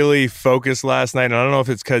really focused last night. And I don't know if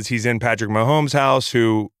it's because he's in Patrick Mahomes' house,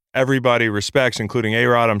 who everybody respects, including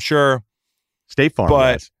A-Rod, I'm sure. State Farm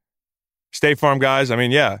guys. State Farm guys, I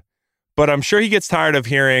mean, yeah. But I'm sure he gets tired of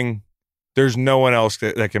hearing there's no one else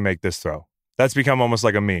that can make this throw. That's become almost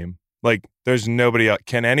like a meme. Like, there's nobody else.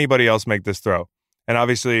 Can anybody else make this throw? And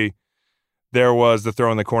obviously, there was the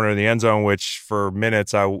throw in the corner of the end zone, which for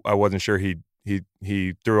minutes I wasn't sure he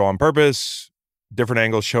threw on purpose. Different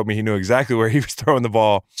angles showed me he knew exactly where he was throwing the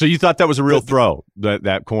ball. So you thought that was a real throw,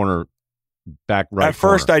 that corner back right? At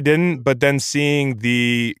first I didn't, but then seeing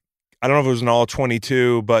I don't know if it was an all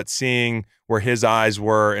 22, but seeing where his eyes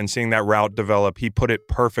were and seeing that route develop, he put it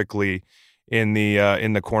perfectly in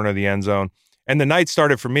the corner of the end zone. And the night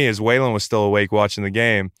started for me as Waylon was still awake watching the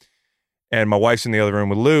game, and my wife's in the other room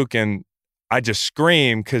with Luke, and I just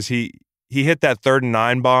screamed because he hit that 3rd and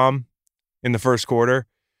 9 bomb in the first quarter,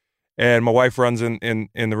 and my wife runs in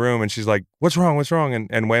the room and she's like, "What's wrong? What's wrong?"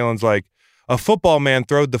 And Waylon's like, "A football man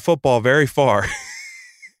throwed the football very far."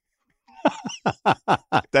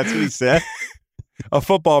 That's what he said. A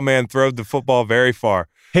football man throwed the football very far.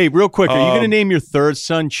 Hey, real quick, are you going to name your third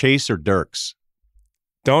son Chase or Dirks?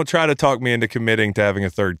 Don't try to talk me into committing to having a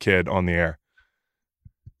third kid on the air.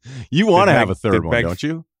 You want to have a third one, don't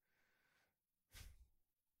you?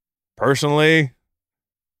 Personally,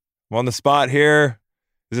 I'm on the spot here.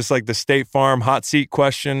 Is this like the State Farm hot seat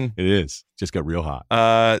question? It is. Just got real hot.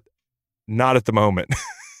 Not at the moment.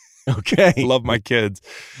 Okay. Love my kids.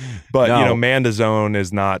 But, Manda Zone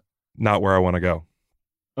is not where I want to go.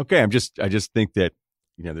 Okay. I just think that,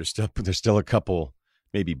 there's still a couple,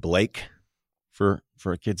 maybe Blake for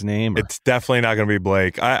a kid's name. It's definitely not going to be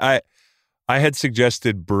Blake. I had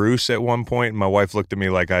suggested Bruce at one point, and my wife looked at me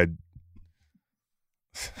like I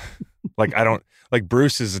don't like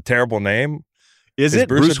Bruce is a terrible name. Is it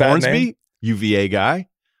Bruce Hornsby? UVA guy?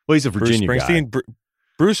 Well, he's a Virginia guy.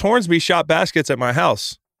 Bruce Hornsby shot baskets at my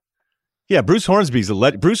house. Yeah, Bruce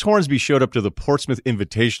Hornsby showed up to the Portsmouth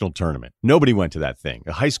Invitational Tournament. Nobody went to that thing.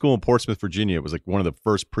 A high school in Portsmouth, Virginia. It was like one of the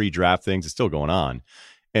first pre-draft things. It's still going on.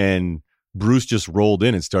 And Bruce just rolled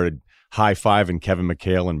in and started high-fiving Kevin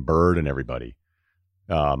McHale and Bird and everybody.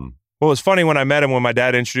 Well, it was funny when I met him, when my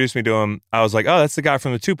dad introduced me to him, I was like, oh, that's the guy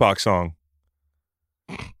from the Tupac song.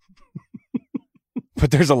 But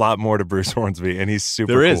there's a lot more to Bruce Hornsby, and he's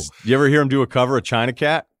super cool. There is. You ever hear him do a cover of China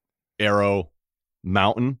Cat? Arrow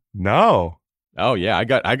Mountain? No. Oh yeah,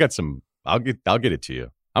 I got some. I'll get it to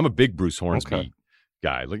you. I'm a big Bruce Hornsby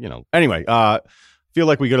guy. Anyway, feel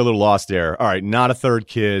like we got a little lost there. All right, not a third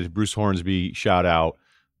kid. Bruce Hornsby, shout out.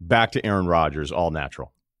 Back to Aaron Rodgers, all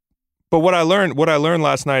natural. But what I learned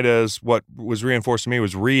last night is what was reinforced to me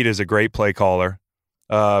was Reed is a great play caller.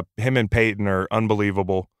 Him and Peyton are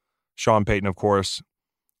unbelievable. Sean Payton, of course.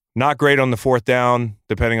 Not great on the fourth down,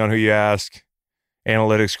 depending on who you ask.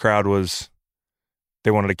 Analytics crowd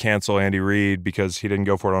they wanted to cancel Andy Reid because he didn't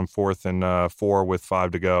go for it on 4th and 4 with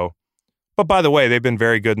 5 to go. But by the way, they've been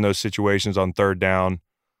very good in those situations on 3rd down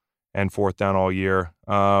and 4th down all year.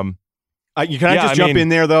 Can I just jump in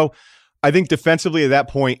there, though? I think defensively at that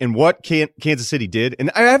point, and what Kansas City did,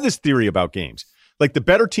 and I have this theory about games. Like the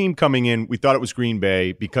better team coming in, we thought it was Green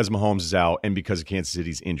Bay because Mahomes is out and because of Kansas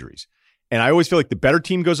City's injuries. And I always feel like the better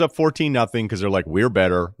team goes up 14-0 because they're like, we're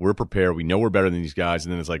better, we're prepared, we know we're better than these guys.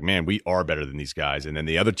 And then it's like, man, we are better than these guys. And then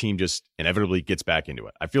the other team just inevitably gets back into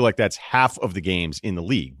it. I feel like that's half of the games in the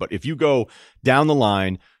league. But if you go down the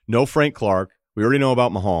line, no Frank Clark, we already know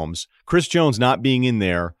about Mahomes, Chris Jones not being in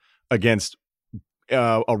there against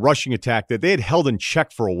a rushing attack that they had held in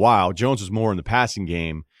check for a while. Jones was more in the passing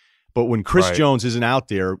game. But when Chris Jones isn't out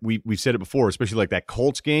there, we've said it before, especially like that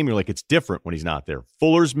Colts game, you're like, it's different when he's not there.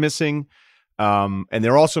 Fuller's missing, and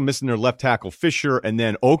they're also missing their left tackle Fisher, and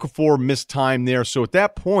then Okafor missed time there. So at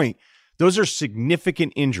that point, those are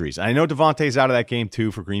significant injuries. I know Devontae's out of that game too.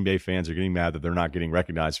 For Green Bay fans, are getting mad that they're not getting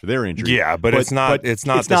recognized for their injury. Yeah, but it's not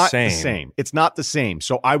the same. It's not the same.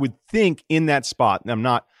 So I would think in that spot, and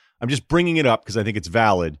I'm just bringing it up because I think it's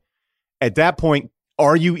valid. At that point,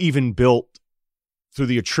 are you even built through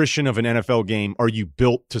the attrition of an NFL game? Are you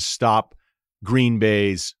built to stop Green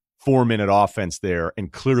Bay's 4-minute offense there?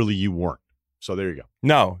 And clearly you weren't. So there you go.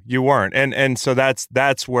 No, you weren't. And so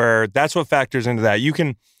that's what factors into that. You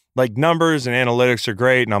can, like, numbers and analytics are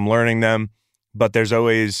great and I'm learning them, but there's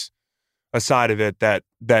always a side of it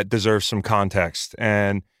that deserves some context.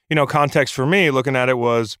 And, context for me looking at it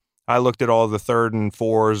was I looked at all the 3rd and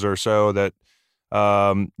 4s or so that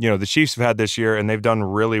the Chiefs have had this year, and they've done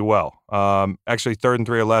really well. Actually, 3rd and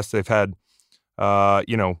 3 or less, they've had,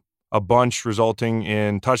 a bunch resulting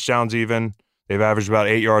in touchdowns even. They've averaged about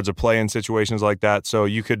 8 yards of play in situations like that. So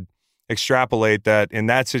you could extrapolate that in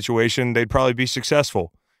that situation, they'd probably be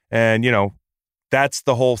successful. And, that's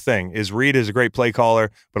the whole thing, is Reed is a great play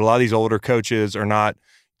caller, but a lot of these older coaches are not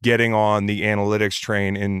getting on the analytics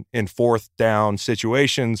train in 4th down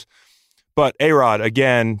situations. But A-Rod,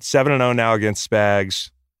 again, 7-0 now against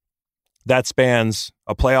Spags. That spans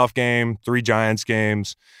a playoff game, 3 Giants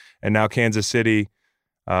games, and now Kansas City,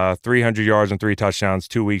 300 yards and 3 touchdowns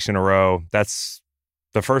 2 weeks in a row. That's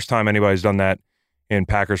the first time anybody's done that in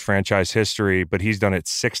Packers franchise history, but he's done it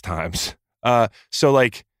 6 times. So,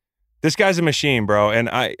 this guy's a machine, bro. And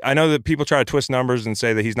I know that people try to twist numbers and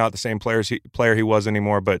say that he's not the same player he was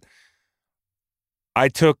anymore, but I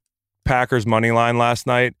took Packers money line last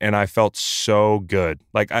night, and I felt so good.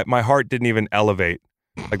 My heart didn't even elevate.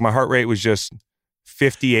 My heart rate was just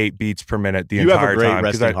 58 beats per minute the entire time. You have a great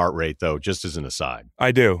resting heart rate, though, just as an aside.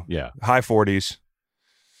 I do. Yeah. High 40s.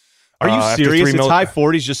 Are you serious? It's high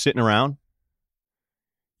 40s just sitting around?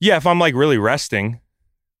 Yeah, if I'm, really resting.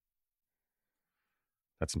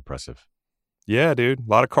 That's impressive. Yeah, dude. A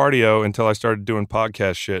lot of cardio until I started doing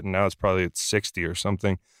podcast shit, and now it's probably at 60 or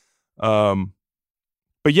something.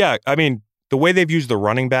 But yeah, I mean, the way they've used the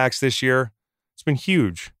running backs this year, it's been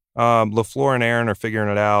huge. LaFleur and Aaron are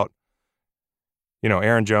figuring it out.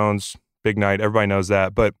 Aaron Jones, big night. Everybody knows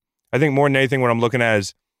that. But I think more than anything, what I'm looking at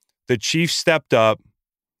is the Chiefs stepped up.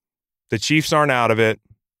 The Chiefs aren't out of it.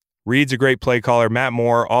 Reed's a great play caller. Matt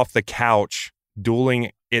Moore off the couch,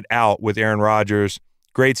 dueling it out with Aaron Rodgers.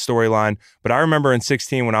 Great storyline. But I remember in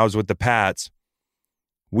 2016 when I was with the Pats,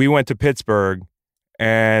 we went to Pittsburgh,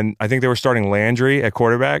 and I think they were starting Landry at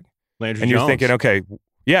quarterback. Landry and Jones. You're thinking, okay,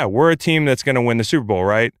 yeah, we're a team that's going to win the Super Bowl,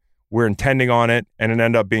 right? We're intending on it, and it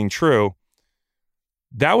ended up being true.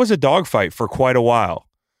 That was a dogfight for quite a while.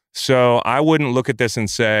 So I wouldn't look at this and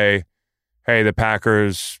say, hey, the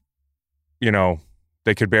Packers,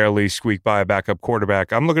 they could barely squeak by a backup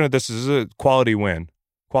quarterback. I'm looking at this as a quality win.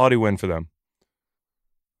 Quality win for them.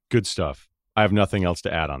 Good stuff. I have nothing else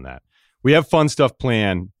to add on that. We have fun stuff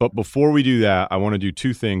planned, but before we do that, I want to do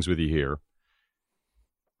 2 things with you here.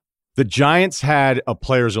 The Giants had a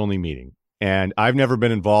players-only meeting, and I've never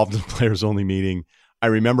been involved in a players-only meeting. I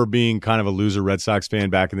remember being kind of a loser Red Sox fan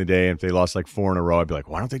back in the day, and if they lost 4 in a row, I'd be like,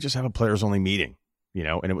 why don't they just have a players-only meeting?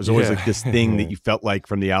 And it was always this thing that you felt like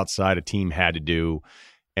from the outside a team had to do.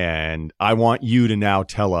 And I want you to now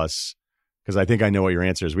tell us because I think I know what your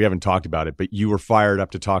answer is. We haven't talked about it, but you were fired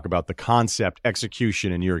up to talk about the concept,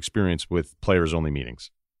 execution, and your experience with players-only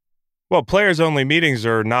meetings. Well, players-only meetings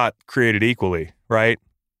are not created equally, right?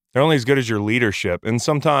 They're only as good as your leadership. And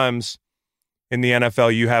sometimes in the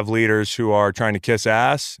NFL, you have leaders who are trying to kiss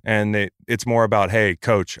ass, and it's more about, hey,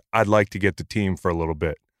 coach, I'd like to get the team for a little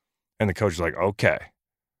bit. And the coach is like, okay.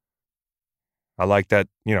 I like that,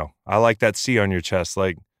 I like that C on your chest.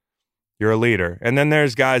 Like, you're a leader. And then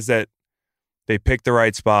there's guys that they pick the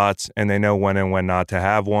right spots and they know when and when not to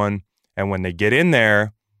have one. And when they get in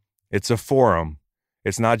there, it's a forum.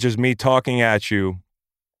 It's not just me talking at you.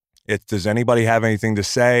 It's, does anybody have anything to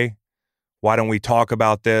say? Why don't we talk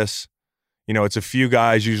about this? It's a few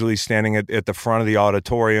guys usually standing at the front of the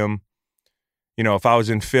auditorium. If I was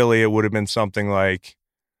in Philly, it would have been something like,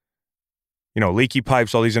 leaky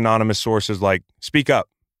pipes, all these anonymous sources, like, speak up.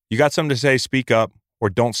 You got something to say, speak up, or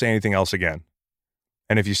don't say anything else again.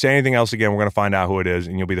 And if you say anything else again, we're going to find out who it is,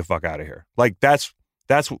 and you'll be the fuck out of here. Like, that's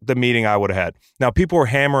the meeting I would have had. Now, people were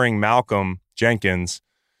hammering Malcolm Jenkins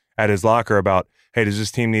at his locker about, hey, does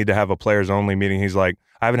this team need to have a players-only meeting? He's like,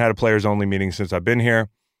 I haven't had a players-only meeting since I've been here.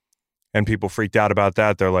 And people freaked out about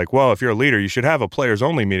that. They're like, well, if you're a leader, you should have a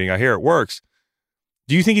players-only meeting. I hear it works.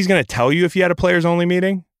 Do you think he's going to tell you if he had a players-only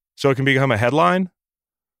meeting so it can become a headline?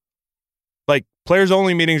 Like,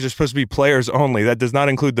 players-only meetings are supposed to be players-only. That does not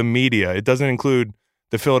include the media. It doesn't include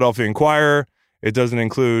the Philadelphia Inquirer. It doesn't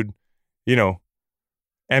include,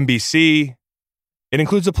 NBC. It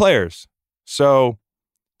includes the players. So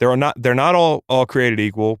they're not all created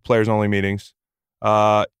equal, players-only meetings.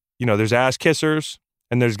 There's ass kissers,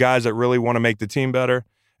 and there's guys that really want to make the team better,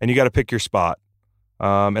 and you got to pick your spot.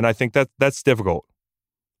 And I think that's difficult.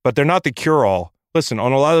 But they're not the cure-all. Listen,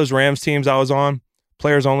 on a lot of those Rams teams I was on,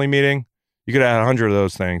 players-only meeting, you could have 100 of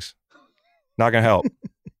those things. Not going to help.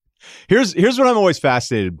 Here's what I'm always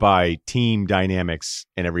fascinated by, team dynamics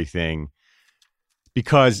and everything,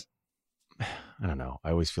 because I don't know, I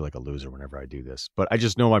always feel like a loser whenever I do this, but I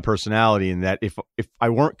just know my personality, and that if I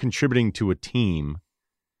weren't contributing to a team,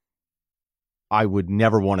 I would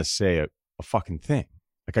never want to say a fucking thing.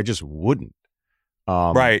 Like, I just wouldn't.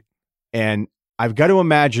 Right. And I've got to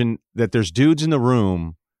imagine that there's dudes in the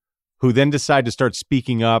room who then decide to start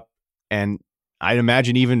speaking up, and I'd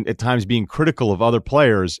imagine even at times being critical of other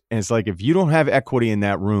players. And it's like, if you don't have equity in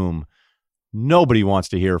that room, nobody wants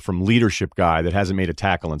to hear from leadership guy that hasn't made a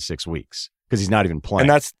tackle in 6 weeks because he's not even playing.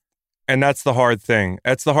 And that's the hard thing.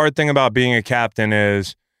 That's the hard thing about being a captain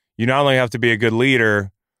is you not only have to be a good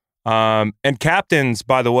leader, and captains,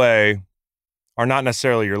 by the way, are not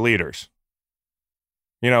necessarily your leaders.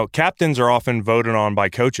 Captains are often voted on by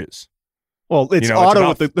coaches. Well, it's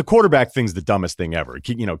auto. The quarterback thing's the dumbest thing ever.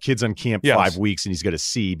 Kids on camp 5 weeks and he's got a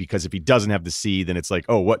C, because if he doesn't have the C, then it's like,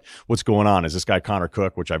 oh, what's going on? Is this guy Connor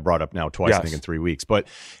Cook, which I brought up now twice, I think in 3 weeks. But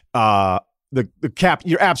the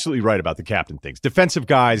you're absolutely right about the captain things. Defensive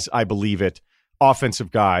guys, I believe it.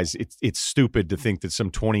 Offensive guys, it's stupid to think that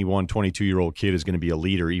some 21, 22-year-old kid is going to be a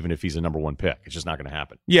leader, even if he's a number one pick. It's just not going to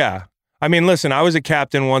happen. Yeah. I mean, listen, I was a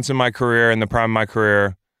captain once in my career, in the prime of my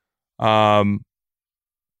career.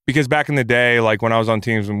 Because back in the day, like when I was on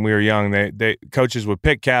teams when we were young, they coaches would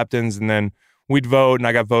pick captains, and then we'd vote, and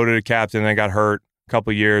I got voted a captain, and I got hurt a couple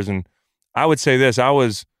of years. And I would say this, I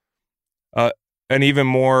was an even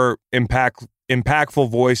more impactful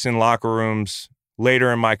voice in locker rooms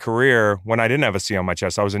later in my career when I didn't have a C on my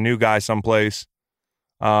chest. I was a new guy someplace.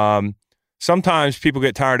 Sometimes people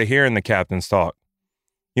get tired of hearing the captain's talk.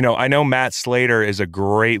 I know Matt Slater is a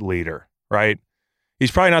great leader, right?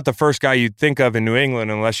 He's probably not the first guy you'd think of in New England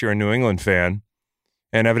unless you're a New England fan.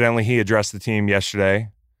 And evidently he addressed the team yesterday,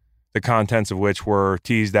 the contents of which were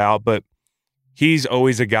teased out. But he's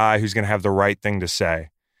always a guy who's going to have the right thing to say.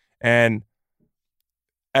 And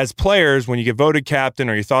as players, when you get voted captain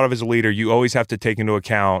or you're thought of as a leader, you always have to take into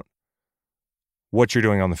account what you're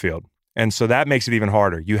doing on the field. And so that makes it even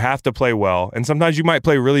harder. You have to play well. And sometimes you might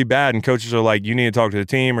play really bad, and coaches are like, you need to talk to the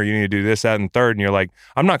team, or you need to do this, that, and third. And you're like,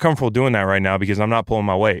 I'm not comfortable doing that right now because I'm not pulling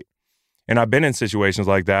my weight. And I've been in situations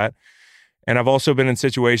like that. And I've also been in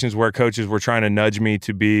situations where coaches were trying to nudge me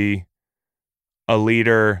to be a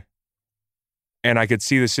leader, and I could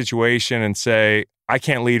see the situation and say, I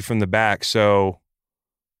can't lead from the back, so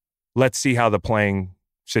let's see how the playing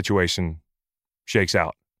situation shakes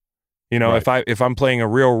out. Right. If I'm playing a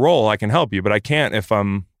real role, I can help you, but I can't if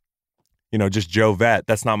I'm, just Joe Vet.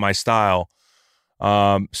 That's not my style.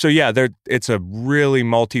 So yeah, it's a really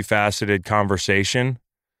multifaceted conversation,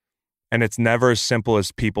 and it's never as simple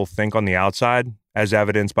as people think on the outside, as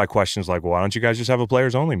evidenced by questions like, well, why don't you guys just have a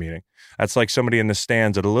players only meeting? That's like somebody in the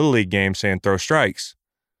stands at a Little League game saying throw strikes.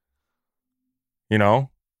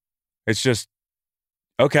 It's just,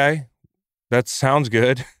 okay, that sounds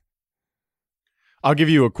good. I'll give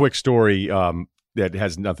you a quick story that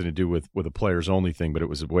has nothing to do with a players only thing, but it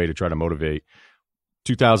was a way to try to motivate.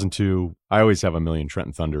 2002, I always have a million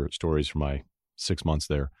Trenton Thunder stories for my 6 months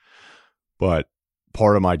there. But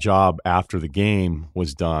part of my job after the game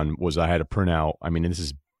was done was I had to print out, I mean, and this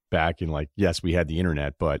is back in like, yes, we had the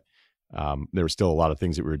internet, but there were still a lot of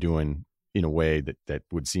things that we were doing in a way that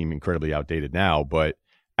would seem incredibly outdated now. But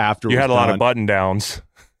after you had a lot of button downs,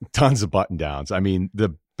 tons of button downs. I mean,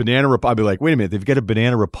 the Banana I'd be like, wait a minute, they've got a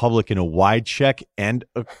Banana Republic in a wide check and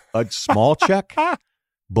a small check,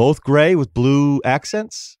 both gray with blue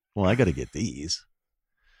accents. Well, I got to get these.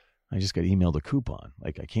 I just got emailed a coupon.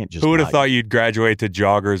 Like, I can't just. Who would have thought you'd graduate to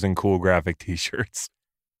joggers and cool graphic T-shirts?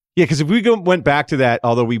 Yeah, because if we went back to that,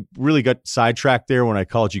 although we really got sidetracked there when I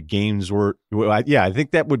called you Gainsworth. I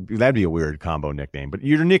think that'd be a weird combo nickname. But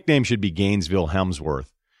your nickname should be Gainesville Hemsworth.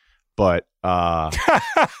 But Because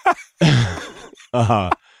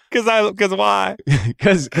why?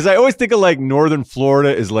 Because I always think of like Northern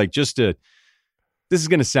Florida is like just this is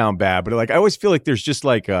going to sound bad, but like I always feel like there's just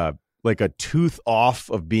like a tooth off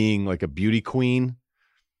of being like a beauty queen.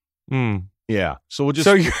 Yeah. So we'll just.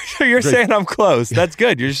 So you're saying I'm close. That's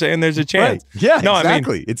good. You're saying there's a chance. Right. Yeah, no,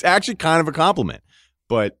 exactly. I mean, it's actually kind of a compliment,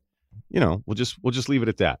 but we'll just leave it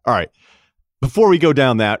at that. All right. Before we go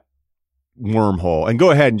down that wormhole, and go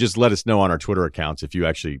ahead and just let us know on our Twitter accounts if you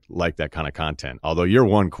actually like that kind of content. Although your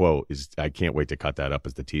one quote is, I can't wait to cut that up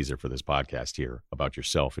as the teaser for this podcast here about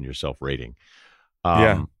yourself and your self-rating.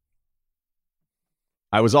 Yeah.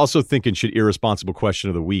 I was also thinking, should irresponsible question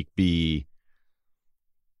of the week be,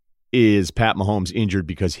 is Pat Mahomes injured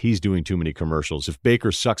because he's doing too many commercials? If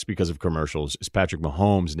Baker sucks because of commercials, is Patrick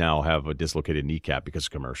Mahomes now have a dislocated kneecap because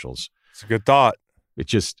of commercials? It's a good thought. It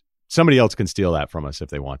just, somebody else can steal that from us if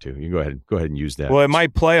they want to. You go ahead and use that. Well, it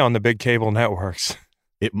might play on the big cable networks.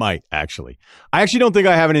 It might actually. I actually don't think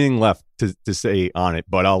I have anything left to say on it,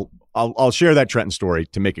 but I'll share that Trenton story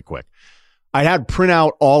to make it quick. I had to print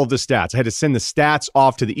out all of the stats. I had to send the stats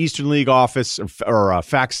off to the Eastern League office or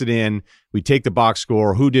fax it in. We take the box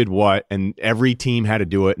score, who did what, and every team had to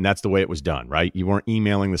do it, and that's the way it was done, right? You weren't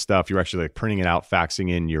emailing the stuff. You were actually like printing it out,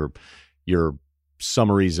 faxing in your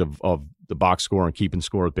summaries of the box score and keeping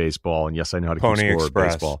score with baseball. And yes, I know how to keep score with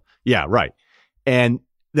baseball. Yeah, right. And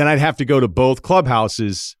then I'd have to go to both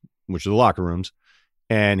clubhouses, which are the locker rooms,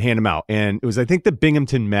 and hand them out. And it was, I think, the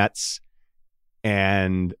Binghamton Mets,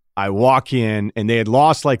 and I walk in, and they had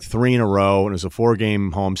lost like 3 in a row, and it was a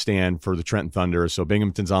 4-game homestand for the Trenton Thunder. So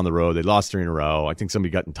Binghamton's on the road. They lost 3 in a row. I think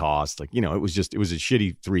somebody got tossed. Like, it was a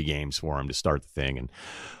shitty 3 games for them to start the thing. And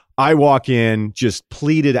I walk in, just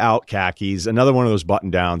pleated out khakis, another one of those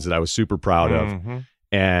button downs that I was super proud of.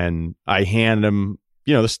 And I hand him,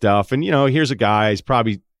 the stuff. And, here's a guy, he's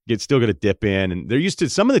probably still going to dip in. And they're used to,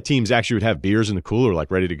 some of the teams actually would have beers in the cooler,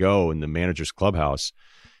 like ready to go in the manager's clubhouse.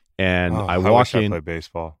 And I walk in. I play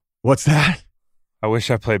baseball. What's that? I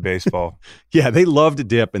wish I played baseball. Yeah, they love to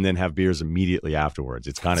dip and then have beers immediately afterwards.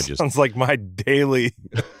 It's kind of just sounds like my daily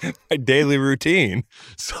routine.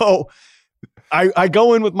 So I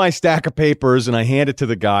go in with my stack of papers and I hand it to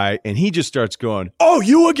the guy, and he just starts going, "Oh,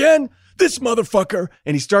 you again? This motherfucker."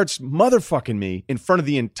 And he starts motherfucking me in front of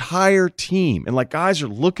the entire team. And like, guys are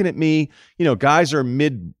looking at me, guys are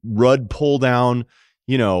mid-rud pull down,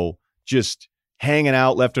 just hanging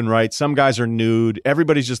out left and right. Some guys are nude.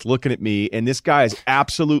 Everybody's just looking at me. And this guy is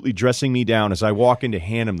absolutely dressing me down as I walk in to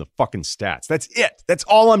hand him the fucking stats. That's it. That's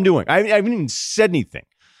all I'm doing. I haven't even said anything.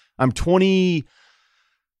 I'm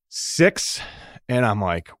 26 and I'm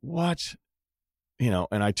like, what? And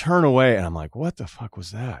I turn away and I'm like, what the fuck was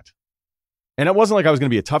that? And it wasn't like I was going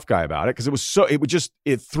to be a tough guy about it, because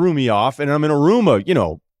it threw me off. And I'm in a room of,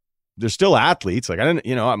 they're still athletes. Like, I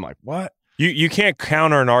didn't, I'm like, what? You can't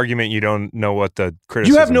counter an argument you don't know what the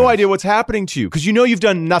criticism is. You have no idea what's happening to you, because you've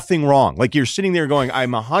done nothing wrong. Like, you're sitting there going,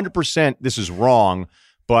 I'm 100% this is wrong,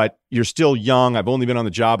 but you're still young. I've only been on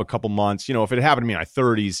the job a couple months. If it had happened to me in my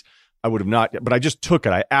 30s, I would have not. But I just took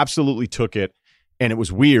it. I absolutely took it. And it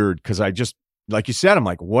was weird because I just, like you said, I'm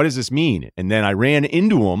like, what does this mean? And then I ran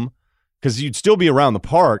into him, because you'd still be around the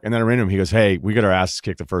park. And then I ran into him. He goes, "Hey, we got our asses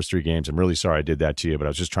kicked the first 3 games. I'm really sorry I did that to you, but I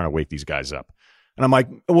was just trying to wake these guys up." And I'm like,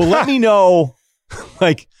 well, let me know,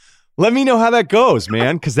 let me know how that goes,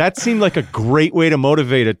 man. Because that seemed like a great way to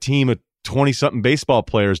motivate a team of 20-something baseball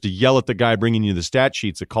players to yell at the guy bringing you the stat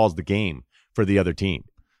sheets that calls the game for the other team.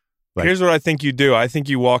 Like, here's what I think you do. I think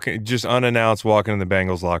you just unannounced walking in the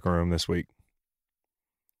Bengals locker room this week.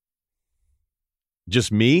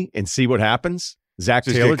 Just me, and see what happens. Zach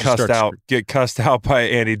just Taylor get cussed out by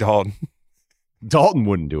Andy Dalton. Dalton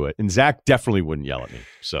wouldn't do it, and Zach definitely wouldn't yell at me.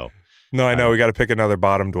 So No, I know. We got to pick another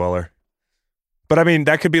bottom dweller. But, I mean,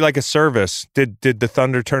 that could be like a service. Did the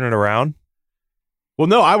Thunder turn it around? Well,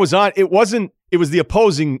 no, I was on. It was the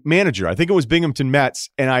opposing manager. I think it was Binghamton Mets,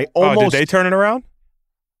 and I almost. Oh, did they turn it around?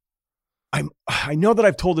 I know that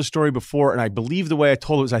I've told this story before, and I believe the way I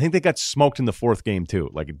told it was I think they got smoked in the fourth game, too.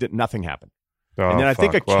 Like, nothing happened. And then I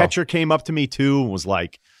think a catcher came up to me, too, and was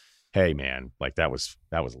like, hey, man, like, that was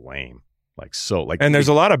lame. Like, so, like. And there's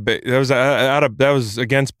a lot of that was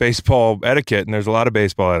against baseball etiquette, and there's a lot of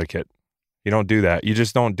baseball etiquette. You don't do that. You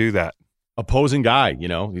just don't do that. Opposing guy,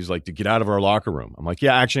 he's like, to get out of our locker room. I'm like,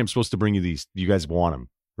 yeah, actually, I'm supposed to bring you these. You guys want them.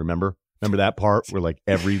 Remember that part where like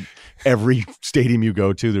every stadium you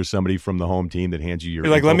go to, there's somebody from the home team that hands you your.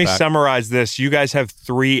 You're like, let me summarize this. You guys have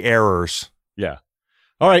 3 errors. Yeah.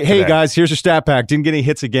 All right. Hey, guys, here's your stat pack. Didn't get any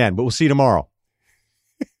hits again, but we'll see you tomorrow.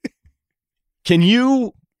 Can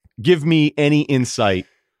you give me any insight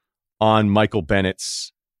on Michael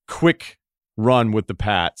Bennett's quick run with the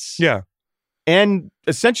Pats? Yeah. And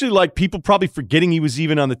essentially, like, people probably forgetting he was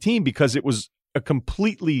even on the team because it was a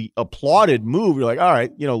completely applauded move. You're like, all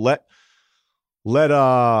right,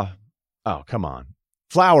 come on.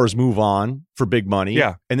 Flowers move on for big money.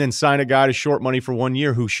 Yeah. And then sign a guy to short money for 1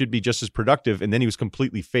 year who should be just as productive. And then he was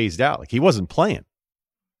completely phased out. Like, he wasn't playing.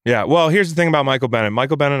 Yeah. Well, here's the thing about Michael Bennett.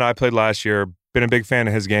 Michael Bennett and I played last year. Been a big fan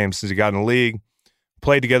of his game since he got in the league.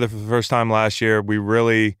 Played together for the first time last year. We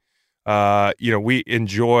really, we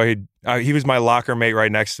enjoyed. He was my locker mate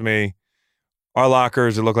right next to me. Our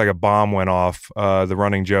lockers, it looked like a bomb went off. The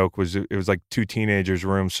running joke was it was like 2 teenagers'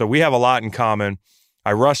 rooms. So we have a lot in common.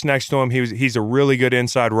 I rushed next to him. He's a really good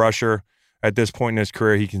inside rusher at this point in his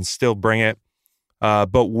career. He can still bring it.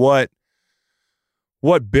 But what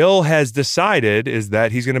Bill has decided is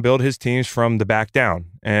that he's going to build his teams from the back down.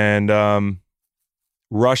 And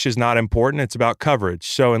rush is not important. It's about coverage.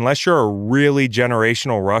 So unless you're a really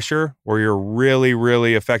generational rusher or you're a really,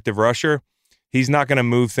 really effective rusher, he's not going to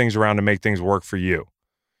move things around to make things work for you.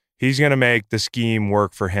 He's going to make the scheme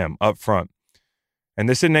work for him up front. And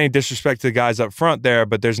this isn't any disrespect to the guys up front there,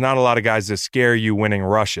 but there's not a lot of guys that scare you winning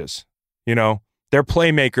rushes. Their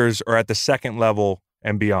playmakers are at the second level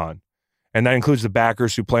and beyond. And that includes the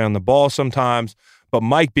backers who play on the ball sometimes. But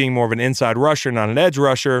Mike being more of an inside rusher, not an edge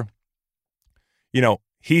rusher,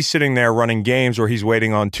 he's sitting there running games where he's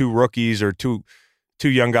waiting on 2 rookies or two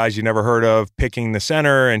young guys you never heard of picking the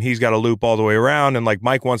center, and he's got to loop all the way around. And like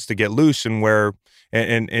Mike wants to get loose and wear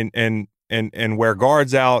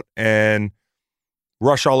guards out and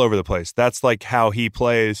rush all over the place. That's like how he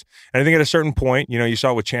plays. And I think at a certain point, you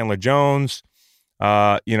saw it with Chandler Jones.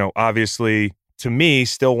 Obviously, to me,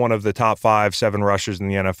 still one of the top 5-7 rushers in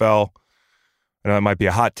the NFL. I know that might be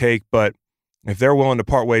a hot take, but if they're willing to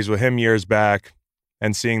part ways with him years back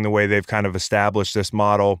and seeing the way they've kind of established this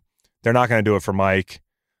model, they're not going to do it for Mike.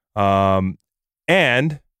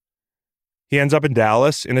 And he ends up in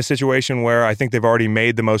Dallas in a situation where I think they've already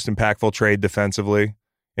made the most impactful trade defensively.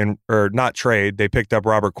 Not trade, they picked up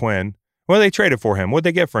Robert Quinn. Well, they traded for him. What'd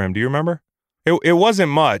they get for him? Do you remember? It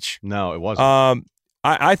wasn't much. No, it wasn't.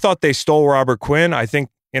 I thought they stole Robert Quinn. I think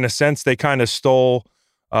in a sense they kind of stole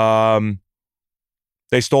Mike.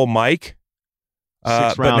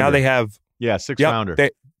 6th but now they have 6th rounder.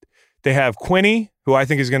 They have Quinney, who I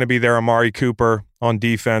think is going to be their Amari Cooper on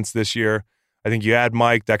defense this year. I think you add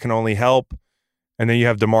Mike, that can only help. And then you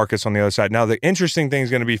have DeMarcus on the other side. Now, the interesting thing is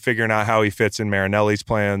going to be figuring out how he fits in Marinelli's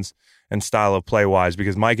plans and style of play-wise,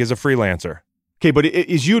 because Mike is a freelancer. Okay, but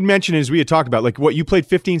as you had mentioned, as we had talked about, like what you played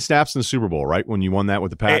 15 snaps in the Super Bowl, right? When you won that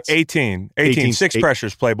with the Pats? 18. 6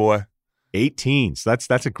 pressures, Playboy. 18. So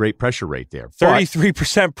that's a great pressure rate there.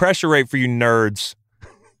 33% pressure rate for you nerds.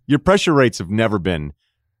 Your pressure rates have never been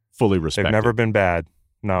fully respected. They've never been bad.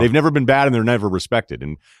 No. They've never been bad, and they're never respected.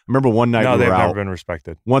 And I remember one night they've never been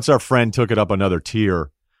respected. Once our friend took it up another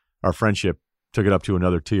tier, our friendship took it up to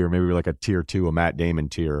another tier, maybe like a tier 2, a Matt Damon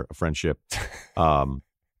tier of friendship.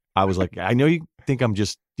 I was like, I know you think I'm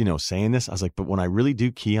just, saying this. I was like, but when I really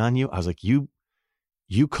do key on you, I was like, you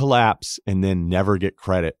collapse and then never get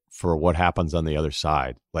credit for what happens on the other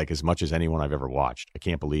side, like as much as anyone I've ever watched. I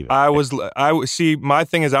can't believe it. My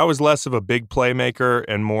thing is I was less of a big playmaker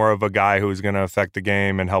and more of a guy who was going to affect the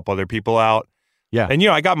game and help other people out. Yeah. And,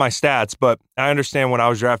 I got my stats, but I understand when I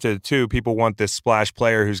was drafted at 2, people want this splash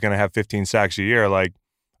player who's going to have 15 sacks a year. Like,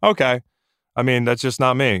 okay. I mean, that's just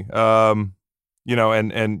not me. I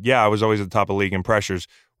was always at the top of the league in pressures,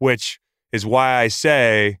 which is why I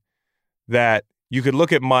say that you could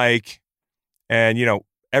look at Mike and,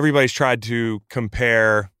 everybody's tried to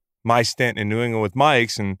compare my stint in New England with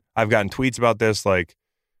Mike's, and I've gotten tweets about this like,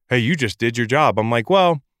 hey, you just did your job. I'm like,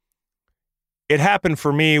 well, it happened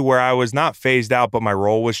for me where I was not phased out, but my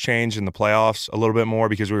role was changed in the playoffs a little bit more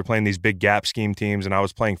because we were playing these big gap scheme teams, and I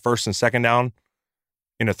was playing first and second down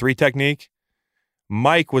in a 3 technique.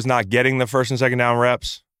 Mike was not getting the first and second down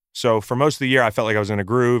reps. So for most of the year, I felt like I was in a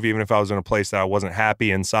groove, even if I was in a place that I wasn't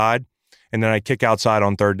happy inside. And then I kick outside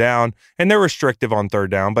on third down, and they're restrictive on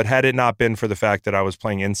third down. But had it not been for the fact that I was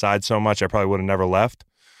playing inside so much, I probably would have never left.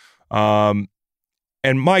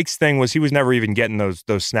 And Mike's thing was he was never even getting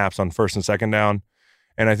those snaps on first and second down.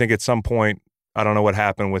 And I think at some point, I don't know what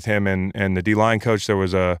happened with him and the D-line coach. There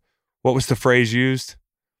was what was the phrase used?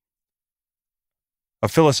 A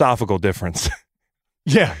philosophical difference.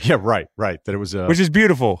 Yeah, right. That it was which is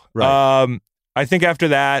beautiful. Right. I think after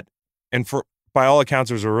that, and by all accounts,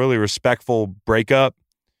 it was a really respectful breakup.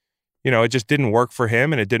 It just didn't work for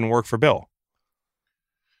him, and it didn't work for Bill.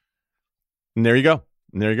 And there you go.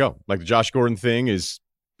 Like the Josh Gordon thing it's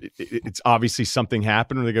obviously something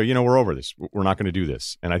happened where they go, we're over this. We're not going to do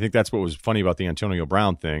this. And I think that's what was funny about the Antonio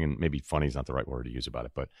Brown thing, and maybe funny is not the right word to use about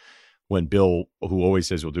it, but when Bill, who always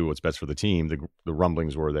says we'll do what's best for the team, the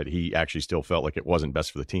rumblings were that he actually still felt like it wasn't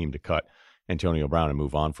best for the team to cut Antonio Brown and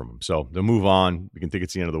move on from him. So they'll move on. We can think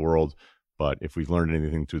it's the end of the world. But if we've learned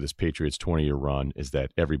anything through this Patriots 20-year run is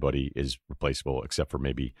that everybody is replaceable except for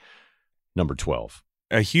maybe number 12.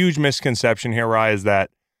 A huge misconception here, Rye, is that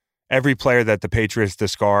every player that the Patriots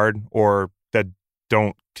discard or that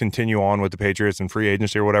don't continue on with the Patriots in free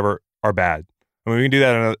agency or whatever are bad. I mean, we can do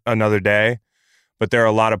that another day. But there are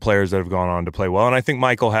a lot of players that have gone on to play well, and I think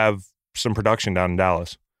Mike will have some production down in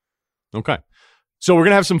Dallas. Okay. So we're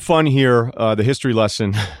going to have some fun here. The history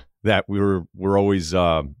lesson that we're always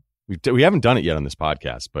we haven't done it yet on this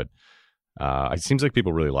podcast, but it seems like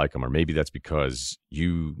people really like them, or maybe that's because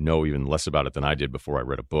you know even less about it than I did before I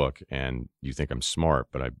read a book, and you think I'm smart,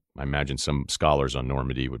 but I imagine some scholars on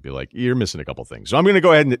Normandy would be like, you're missing a couple things. So I'm going to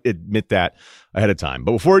go ahead and admit that ahead of time.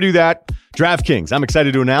 But before I do that, DraftKings. I'm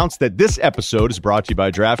excited to announce that this episode is brought to you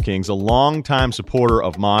by DraftKings, a longtime supporter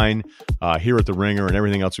of mine here at The Ringer and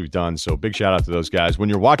everything else we've done. So big shout out to those guys. When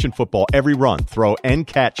you're watching football, every run, throw, and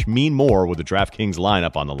catch mean more with the DraftKings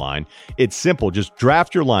lineup on the line. It's simple. Just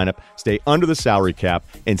draft your lineup, stay under the salary cap,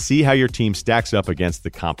 and see how your team stacks up against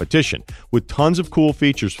the competition. With tons of cool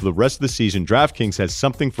features for the rest of the season, DraftKings has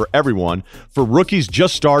something for everyone, for rookies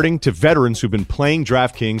just starting to veterans who've been playing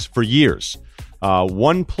DraftKings for years.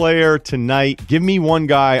 One player tonight. Give me one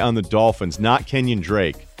guy on the Dolphins, not Kenyon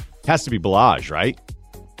Drake. Has to be Balaj, right?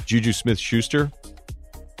 Juju Smith-Schuster?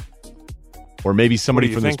 Or maybe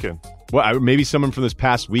somebody from thinking? Maybe someone from this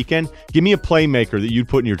past weekend. Give me a playmaker that you'd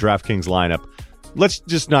put in your DraftKings lineup. Let's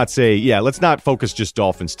just not say, let's not focus just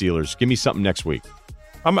Dolphins Steelers. Give me something next week.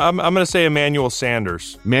 I'm going to say Emmanuel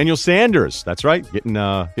Sanders. Emmanuel Sanders. That's right. Getting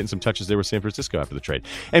some touches there with San Francisco after the trade.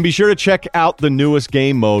 And be sure to check out the newest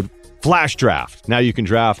game mode, Flash Draft. Now you can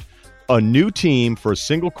draft a new team for a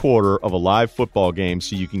single quarter of a live football game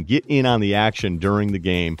so you can get in on the action during the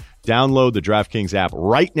game. Download the DraftKings app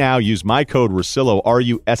right now. Use my code Russillo,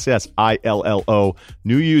 Russillo.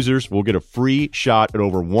 New users will get a free shot at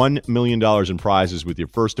over $1 million in prizes with your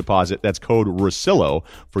first deposit. That's code Russillo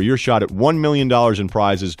for your shot at $1 million in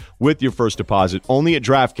prizes with your first deposit. Only at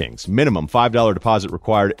DraftKings. Minimum $5 deposit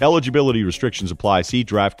required. Eligibility restrictions apply. See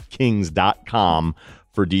DraftKings.com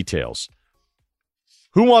for details.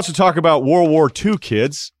 Who wants to talk about World War II,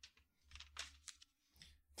 kids?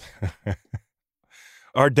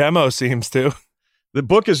 Our demo seems to. The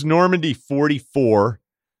book is Normandy 44.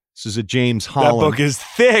 This is a James Holland. That book is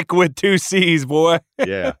thick with 2 C's, boy.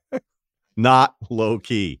 Yeah. Not low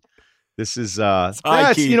key. This is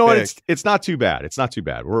high key. You know what? It's not too bad. It's not too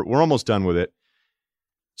bad. We're almost done with it.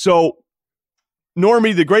 So,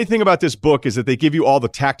 Normandy, the great thing about this book is that they give you all the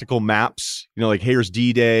tactical maps. You know, like here's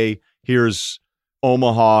D-Day, here's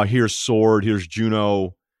Omaha, here's Sword, here's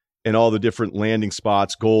Juneau, and all the different landing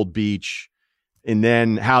spots, Gold Beach, and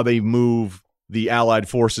then how they move the Allied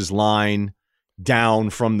forces line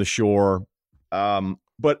down from the shore.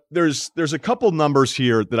 But there's a couple numbers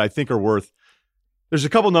here that I think are worth. There's a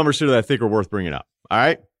couple numbers here that I think are worth bringing up. All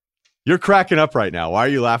right, you're cracking up right now. Why are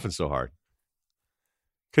you laughing so hard?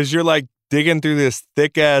 Because you're like digging through this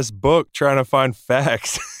thick ass book trying to find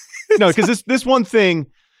facts. No, because this one thing.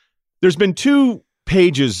 There's been 2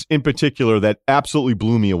 pages in particular that absolutely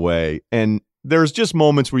blew me away, and there's just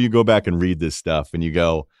moments where you go back and read this stuff and you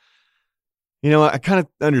go, I kind of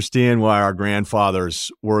understand why our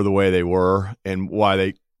grandfathers were the way they were and why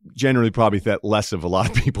they generally probably thought less of a lot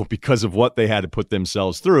of people because of what they had to put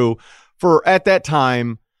themselves through. For at that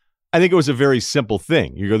time, I think it was a very simple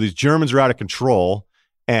thing. You go, these Germans are out of control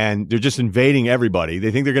and they're just invading everybody.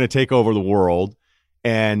 They think they're going to take over the world,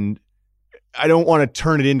 and I don't want to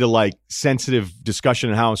turn it into like sensitive discussion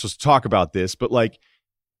and how I'm supposed to talk about this, but like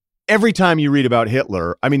every time you read about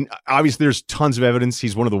Hitler, I mean, obviously there's tons of evidence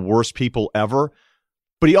he's one of the worst people ever,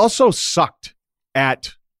 but he also sucked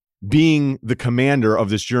at being the commander of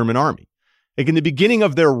this German army. Like in the beginning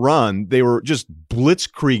of their run, they were just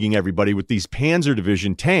blitzkrieging everybody with these Panzer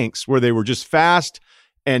Division tanks where they were just fast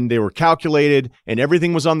and they were calculated and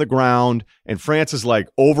everything was on the ground. And France is like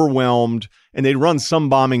overwhelmed, and they'd run some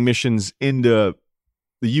bombing missions into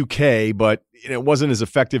the UK, but it wasn't as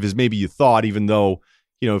effective as maybe you thought, even though,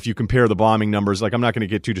 if you compare the bombing numbers, like I'm not going to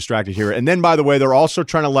get too distracted here. And then, by the way, they're also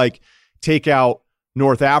trying to like take out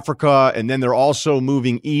North Africa, and then they're also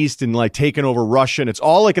moving east and like taking over Russia. And it's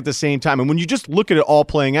all like at the same time. And when you just look at it all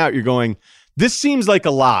playing out, you're going, this seems like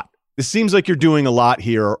a lot. This seems like you're doing a lot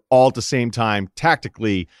here all at the same time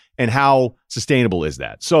tactically. And how sustainable is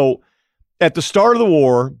that? So at the start of the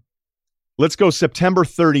war, let's go September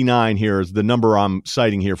 39 here is the number I'm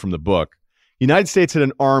citing here from the book. United States had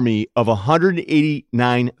an army of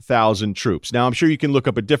 189,000 troops. Now, I'm sure you can look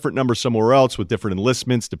up a different number somewhere else with different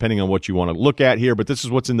enlistments, depending on what you want to look at here, but this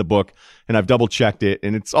is what's in the book, and I've double-checked it,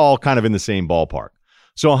 and it's all kind of in the same ballpark.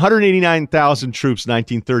 So 189,000 troops,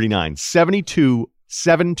 1939,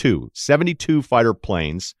 72 fighter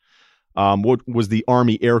planes, what was the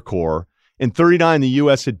Army Air Corps. In 39, the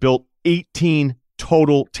U.S. had built 18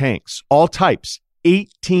 total tanks, all types,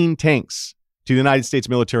 18 tanks to the United States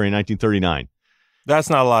military in 1939.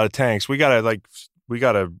 That's not a lot of tanks. We gotta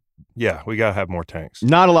have more tanks.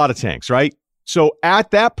 Not a lot of tanks, right? So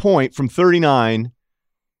at that point, from 39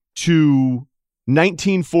 to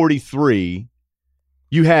 1943,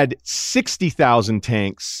 you had 60,000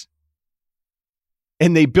 tanks,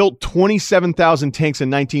 and they built 27,000 tanks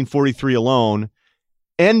in 1943 alone,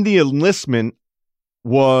 and the enlistment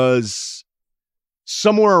was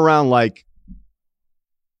somewhere around like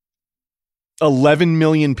 11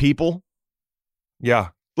 million people. Yeah.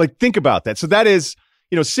 Like, think about that. So that is,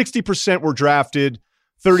 60% were drafted,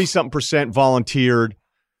 30-something% volunteered.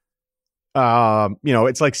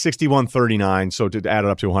 It's like 61-39. So to add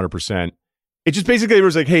it up to 100%, it just basically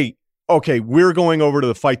was like, hey, okay, we're going over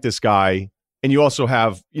to fight this guy. And you also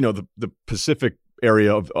have, the Pacific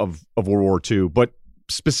area of World War II, but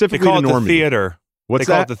specifically they call the it Normandy. The theater. What's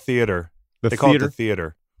they that? call it the theater. They call it the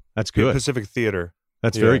theater. That's good. The Pacific Theater.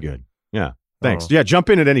 That's very good. Yeah. Thanks. Oh. Yeah,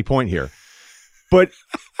 jump in at any point here. But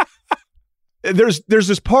there's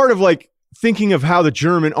this part of like thinking of how the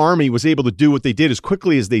German army was able to do what they did as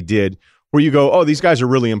quickly as they did, where you go, oh, these guys are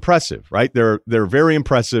really impressive, right? They're very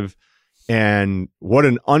impressive, and what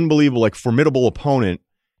an unbelievable, like formidable opponent.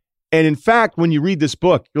 And in fact, when you read this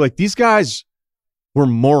book, you're like, these guys were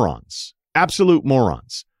morons, absolute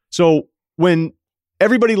morons. So when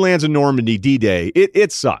everybody lands in Normandy, D-Day,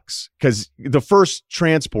 it sucks because the first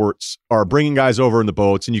transports are bringing guys over in the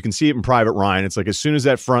boats, and you can see it in Private Ryan. It's like as soon as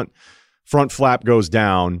that front flap goes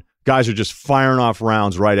down, guys are just firing off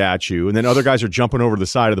rounds right at you, and then other guys are jumping over the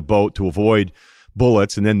side of the boat to avoid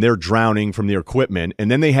bullets, and then they're drowning from their equipment.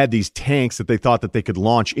 And then they had these tanks that they thought that they could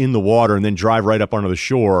launch in the water and then drive right up onto the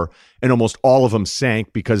shore, and almost all of them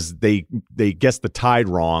sank because they guessed the tide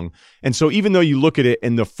wrong. And so even though you look at it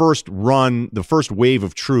and the first wave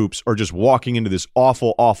of troops are just walking into this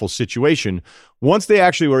awful, awful situation, once they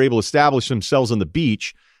actually were able to establish themselves on the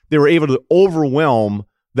beach, they were able to overwhelm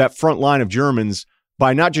that front line of Germans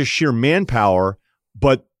by not just sheer manpower,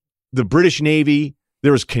 but the British Navy.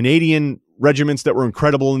 There was Canadian regiments that were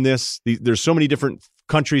incredible in this. There's so many different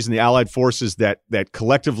countries in the Allied forces that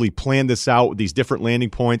collectively planned this out with these different landing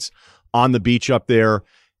points on the beach up there.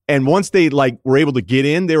 And once they were able to get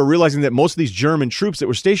in, they were realizing that most of these German troops that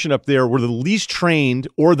were stationed up there were the least trained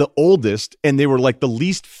or the oldest, and they were like the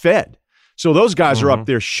least fed. So those guys are up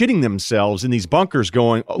there shitting themselves in these bunkers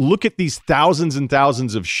going, look at these thousands and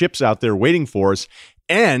thousands of ships out there waiting for us.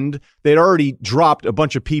 And they'd already dropped a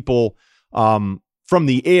bunch of people from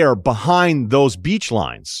the air behind those beach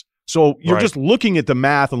lines. So you're just looking at the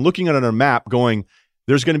math and looking at it on a map going,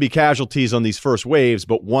 there's going to be casualties on these first waves,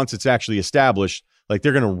 but once it's actually established, like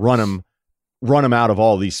they're going to run them out of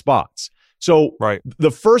all these spots. So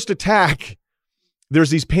the first attack, there's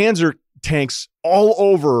these Panzer tanks all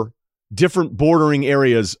over different bordering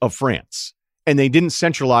areas of France, and they didn't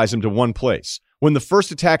centralize them to one place. When the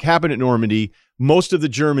first attack happened at Normandy, most of the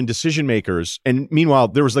German decision makers, and meanwhile,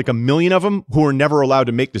 there was like 1 million of them who were never allowed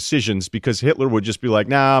to make decisions because Hitler would just be like,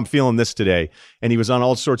 nah, I'm feeling this today. And he was on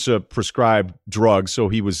all sorts of prescribed drugs, so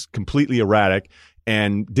he was completely erratic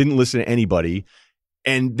and didn't listen to anybody.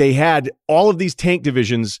 And they had all of these tank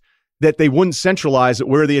divisions that they wouldn't centralize at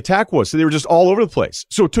where the attack was. So they were just all over the place.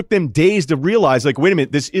 So it took them days to realize, like, wait a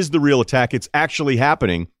minute, this is the real attack. It's actually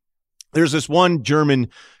happening. There's this one German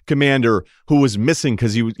commander who was missing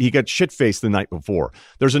because he got shit-faced the night before.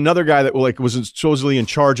 There's another guy that was supposedly in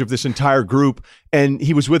charge of this entire group, and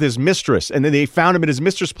he was with his mistress. And then they found him at his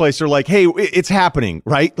mistress' place. They're like, "Hey, it's happening,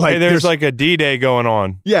 right? Like, hey, there's like a D-Day going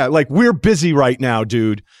on." Yeah, like we're busy right now,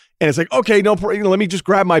 dude. And it's like, okay, no, let me just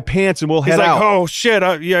grab my pants and we'll head out. He's like, oh shit,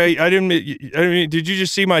 I didn't. Did you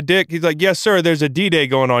just see my dick? He's like, yes, sir. There's a D-Day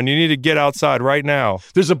going on. You need to get outside right now.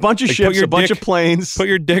 There's a bunch of ships, a bunch of planes. Put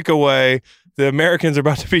your dick away. The Americans are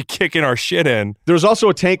about to be kicking our shit in. There's also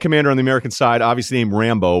a tank commander on the American side, obviously named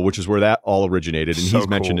Rambo, which is where that all originated, and he's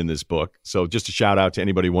mentioned in this book. So just a shout out to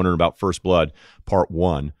anybody wondering about First Blood Part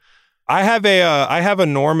 1. I have a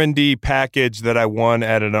Normandy package that I won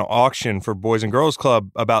at an auction for Boys and Girls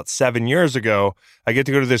Club about 7 years ago. I get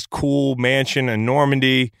to go to this cool mansion in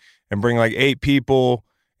Normandy and bring like 8 people,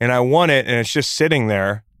 and I won it, and it's just sitting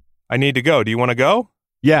there. I need to go. Do you want to go?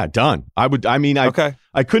 Yeah, done. Okay.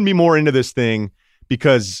 I couldn't be more into this thing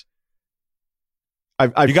because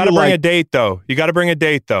I you got to bring a date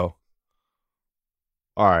though.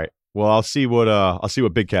 All right. Well, I'll see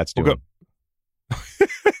what Big Cat's doing.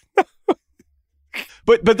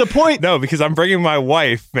 But the point, no, because I'm bringing my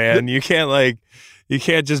wife, man. You can't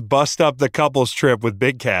just bust up the couples trip with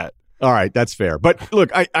Big Cat. All right, that's fair. But look,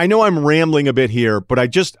 I know I'm rambling a bit here, but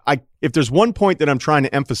if there's one point that I'm trying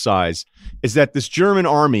to emphasize is that this German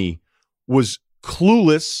army was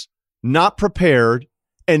clueless, not prepared,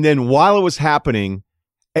 and then while it was happening,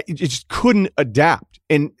 it just couldn't adapt.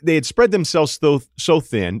 And they had spread themselves so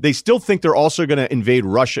thin. They still think they're also going to invade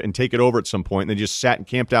Russia and take it over at some point, and they just sat and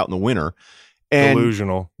camped out in the winter. And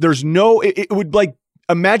delusional. There's it would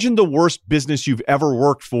imagine the worst business you've ever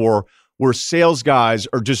worked for where sales guys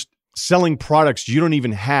are just selling products you don't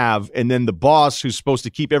even have, and then the boss who's supposed to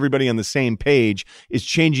keep everybody on the same page is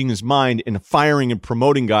changing his mind and firing and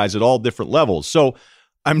promoting guys at all different levels. So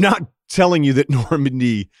I'm not telling you that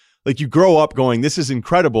Normandy, you grow up going, this is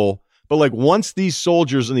incredible, but once these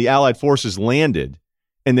soldiers and the Allied forces landed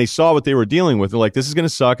and they saw what they were dealing with, they're like, this is going to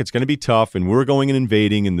suck, it's going to be tough, and we're going and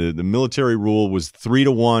invading, and the military rule was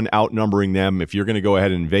 3-1 outnumbering them if you're going to go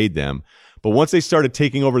ahead and invade them. But once they started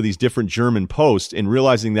taking over these different German posts and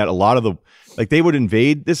realizing that a lot of they would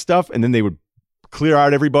invade this stuff and then they would clear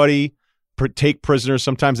out everybody, take prisoners.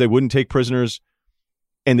 Sometimes they wouldn't take prisoners,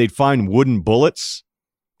 and they'd find wooden bullets.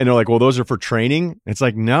 And they're like, well, those are for training. And it's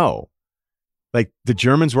like, no, the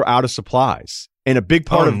Germans were out of supplies. And a big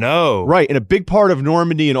part and a big part of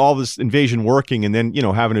Normandy and all this invasion working and then,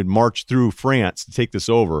 having to march through France to take this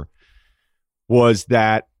over was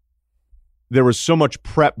that there was so much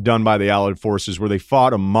prep done by the Allied forces where they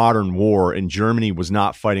fought a modern war, and Germany was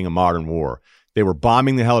not fighting a modern war. They were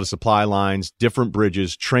bombing the hell out of supply lines, different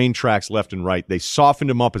bridges, train tracks left and right. They softened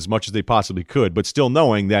them up as much as they possibly could, but still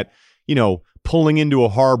knowing that, pulling into a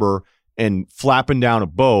harbor and flapping down a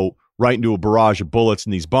boat right into a barrage of bullets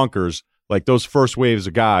in these bunkers, those first waves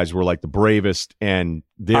of guys were the bravest, and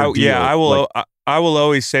I will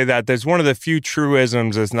always say that there's one of the few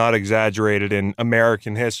truisms that's not exaggerated in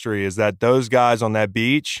American history is that those guys on that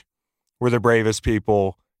beach were the bravest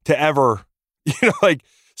people to ever,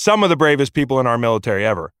 some of the bravest people in our military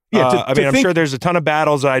ever. Yeah, I'm sure there's a ton of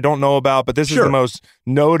battles that I don't know about, but this is the most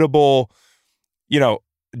notable,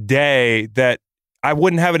 day that I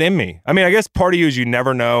wouldn't have it in me. I mean, I guess part of you is you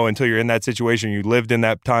never know until you're in that situation. You lived in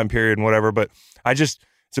that time period and whatever, but it's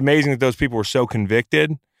amazing that those people were so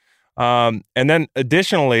convicted. And then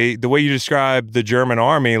additionally, the way you describe the German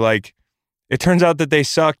army, it turns out that they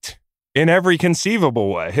sucked in every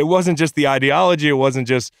conceivable way. It wasn't just the ideology. It wasn't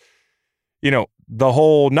just, the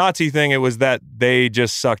whole Nazi thing. It was that they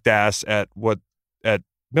just sucked ass at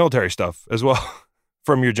military stuff as well.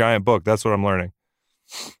 From your giant book. That's what I'm learning.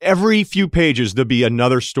 Every few pages, there'll be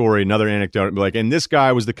another story, another anecdote. And this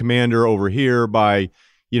guy was the commander over here by,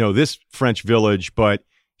 this French village, but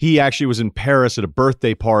he actually was in Paris at a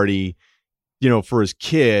birthday party, for his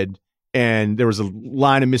kid. And there was a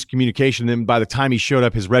line of miscommunication. And then by the time he showed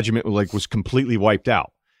up, his regiment was completely wiped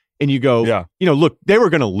out. And you go, look, they were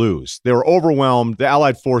going to lose. They were overwhelmed, the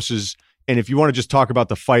Allied forces. And if you want to just talk about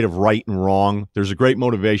the fight of right and wrong, there's a great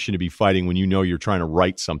motivation to be fighting when you're trying to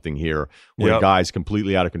right something here where a guy's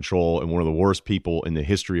completely out of control and one of the worst people in the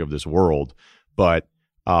history of this world. But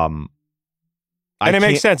and it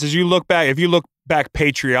makes sense as you look back. If you look back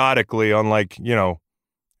patriotically on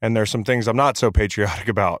and there's some things I'm not so patriotic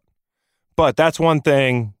about. But that's one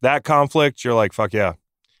thing, that conflict, you're like, fuck yeah.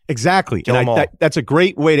 Exactly. Kill them all. That's a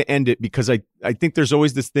great way to end it because I think there's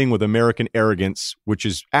always this thing with American arrogance, which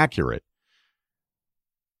is accurate.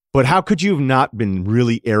 But how could you have not been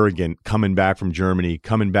really arrogant coming back from Germany,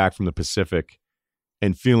 coming back from the Pacific,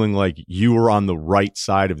 and feeling like you were on the right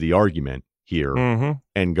side of the argument here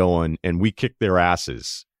and going, and we kicked their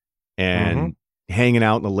asses and hanging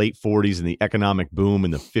out in the late 40s and the economic boom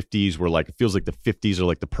in the 50s where like it feels like the 50s are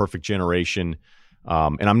like the perfect generation.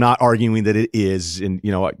 And I'm not arguing that it is, and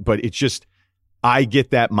but it's just I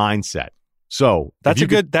get that mindset. So that's a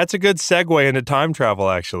good segue into time travel,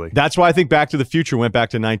 actually. That's why I think Back to the Future went back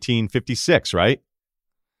to 1956, right?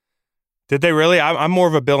 Did they really? I'm more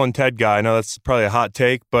of a Bill and Ted guy. I know that's probably a hot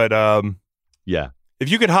take, but yeah. If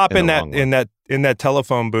you could hop in that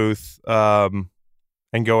telephone booth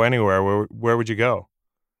and go anywhere, where would you go?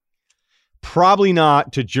 Probably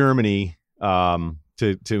not to Germany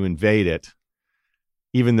to invade it.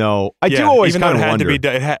 Even though I do always kind of wonder.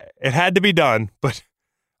 It had to be done, but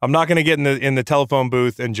I'm not going to get in the telephone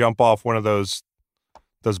booth and jump off one of those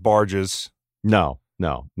barges. No,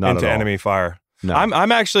 not into at all. Enemy fire. No.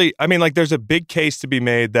 I'm actually. I mean, like, there's a big case to be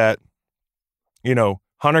made that,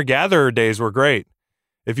 hunter-gatherer days were great.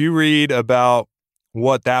 If you read about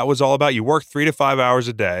what that was all about, you work 3 to 5 hours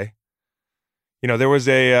a day. There was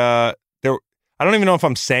I don't even know if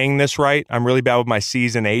I'm saying this right. I'm really bad with my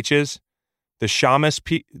C's and H's. The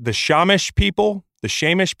Shamish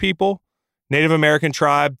people, Native American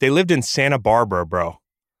tribe, they lived in Santa Barbara, bro.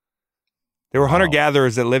 They were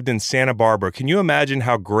hunter-gatherers that lived in Santa Barbara. Can you imagine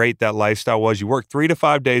how great that lifestyle was? You work 3 to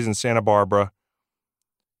 5 days in Santa Barbara.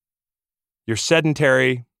 You're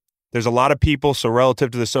sedentary. There's a lot of people, so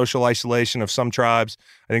relative to the social isolation of some tribes,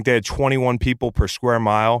 I think they had 21 people per square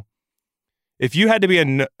mile. If you had to be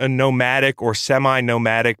a nomadic or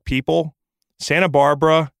semi-nomadic people, Santa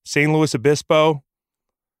Barbara, St. Louis Obispo,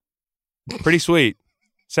 pretty sweet.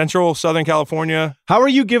 Central Southern California. How are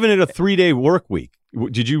you giving it a 3-day work week?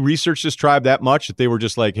 Did you research this tribe that much that they were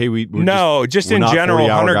just like, hey, just in general,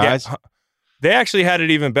 they actually had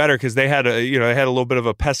it even better because they had a little bit of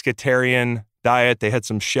a pescatarian diet. They had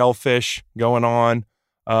some shellfish going on.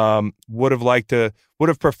 Would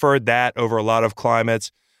have preferred that over a lot of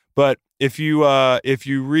climates. But if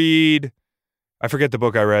you read, I forget the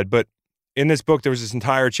book I read, but in this book, there was this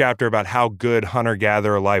entire chapter about how good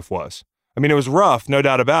hunter-gatherer life was. I mean, it was rough, no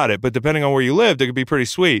doubt about it, but depending on where you lived, it could be pretty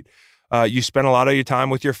sweet. You spent a lot of your time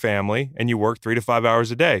with your family, and you worked 3 to 5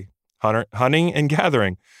 hours a day, hunting and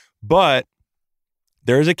gathering. But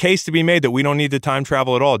there is a case to be made that we don't need to time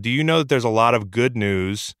travel at all. Do you know that there's a lot of good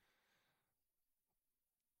news?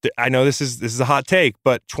 I know this is a hot take,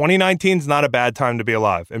 but 2019 is not a bad time to be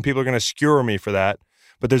alive, and people are going to skewer me for that.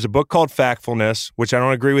 But there's a book called Factfulness, which I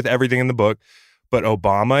don't agree with everything in the book, but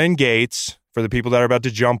Obama and Gates, for the people that are about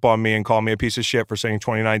to jump on me and call me a piece of shit for saying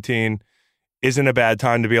 2019 isn't a bad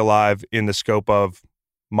time to be alive in the scope of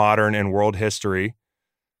modern and world history.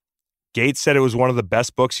 Gates said it was one of the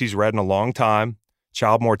best books he's read in a long time.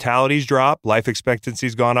 Child mortality's dropped. Life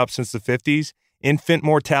expectancy's gone up since the 50s. Infant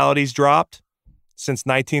mortality's dropped since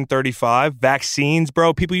 1935. Vaccines,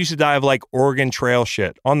 bro. People used to die of like Oregon Trail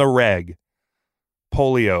shit on the reg.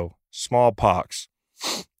 Polio, smallpox.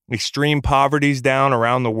 Extreme poverty's down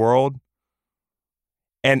around the world.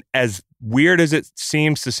 And as weird as it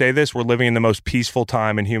seems to say this, we're living in the most peaceful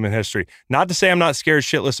time in human history. Not to say I'm not scared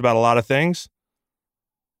shitless about a lot of things,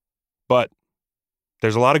 but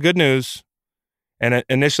there's a lot of good news. And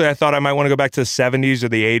initially I thought I might want to go back to the 70s or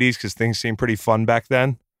the 80s because things seemed pretty fun back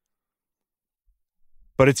then.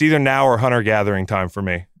 But it's either now or hunter-gathering time for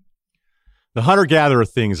me. The hunter-gatherer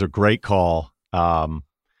thing is a great call. The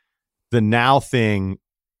now thing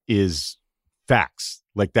is facts.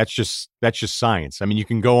 Like that's just science. I mean, you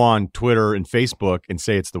can go on Twitter and Facebook and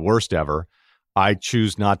say it's the worst ever. I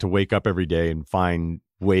choose not to wake up every day and find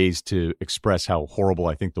ways to express how horrible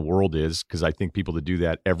I think the world is, because I think people that do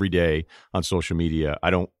that every day on social media, I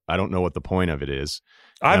don't know what the point of it is.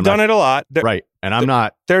 I've done it a lot. Right. And I'm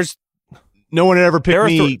not. There's no one had ever picked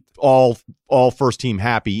me all first team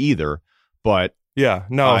happy either. But yeah,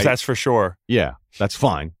 no, that's for sure. Yeah, that's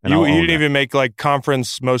fine. And you didn't even make like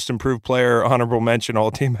conference most improved player, honorable mention,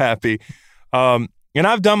 all team happy. And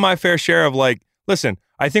I've done my fair share of like, listen,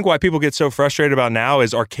 I think why people get so frustrated about now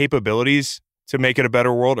is our capabilities to make it a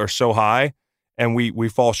better world are so high, and we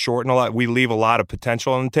fall short in a lot. We leave a lot of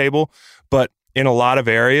potential on the table, but in a lot of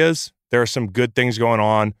areas, there are some good things going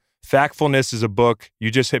on. Factfulness is a book.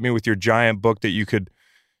 You just hit me with your giant book that you could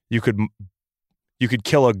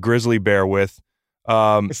kill a grizzly bear with.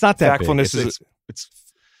 It's not that Factfulness big. It's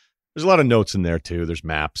there's a lot of notes in there too. There's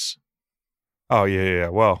maps. Oh yeah.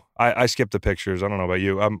 Well, I skipped the pictures. I don't know about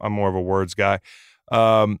you. I'm more of a words guy.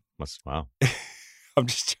 Wow. I'm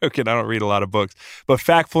just joking. I don't read a lot of books, but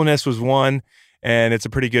Factfulness was one, and it's a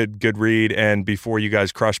pretty good read. And before you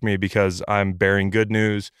guys crush me because I'm bearing good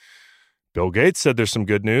news, Bill Gates said there's some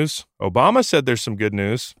good news. Obama said there's some good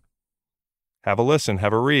news. Have a listen.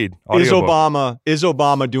 Have a read. Audiobook. Is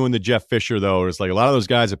Obama doing the Jeff Fisher, though? It's like a lot of those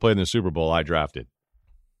guys that played in the Super Bowl I drafted.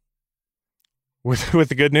 With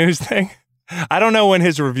the good news thing? I don't know when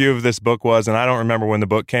his review of this book was, and I don't remember when the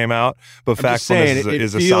book came out, but Factfulness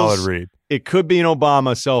is a solid read. It could be an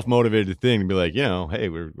Obama self-motivated thing to be like, hey,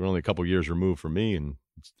 we're only a couple years removed from me, and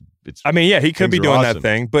it's I mean, yeah, he could be doing that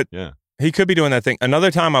thing, but yeah. He could be doing that thing.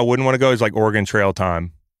 Another time I wouldn't want to go is like Oregon Trail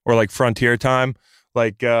time or like Frontier time.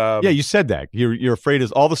 Like, yeah, you said that. You're afraid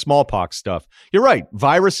of all the smallpox stuff. You're right.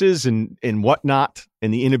 Viruses and whatnot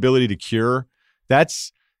and the inability to cure.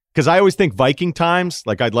 That's because I always think Viking times,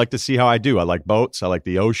 like I'd like to see how I do. I like boats. I like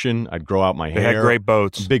the ocean. I'd grow out my hair. They had great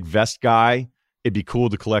boats. Big vest guy. It'd be cool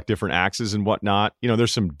to collect different axes and whatnot.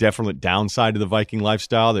 There's some definite downside to the Viking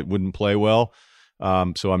lifestyle that wouldn't play well.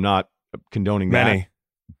 So I'm not condoning that.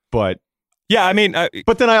 But yeah, I mean,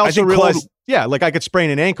 but then I also realized, like I could sprain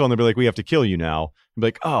an ankle and they'd be like, we have to kill you now. I'm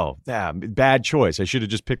like, oh, bad choice. I should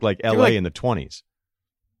have just picked like LA in the 20s.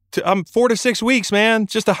 4 to 6 weeks, man.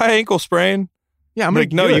 Just a high ankle sprain. Yeah, I'm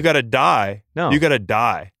like, no, you got to die. No, you got to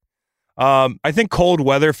die. I think cold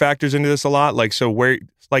weather factors into this a lot. Like, so where,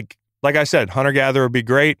 like I said, hunter-gatherer would be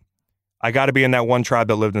great. I got to be in that one tribe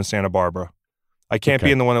that lived in Santa Barbara. I can't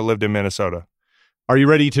be in the one that lived in Minnesota. Are you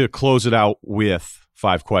ready to close it out with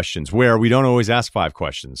 5 questions, where we don't always ask 5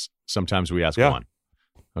 questions? Sometimes we ask 1.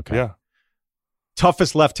 Okay. Yeah.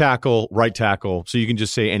 Toughest left tackle, right tackle. So you can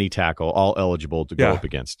just say any tackle, all eligible to go up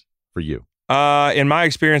against for you. In my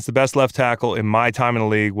experience, the best left tackle in my time in the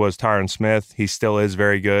league was Tyron Smith. He still is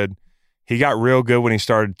very good. He got real good when he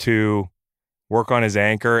started to work on his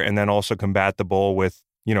anchor and then also combat the bull with,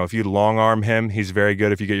 if you long arm him, he's very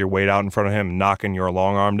good if you get your weight out in front of him, knocking your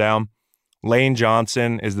long arm down. Lane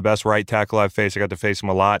Johnson is the best right tackle I've faced. I got to face him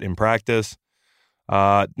a lot in practice.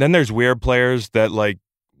 Then there's weird players that like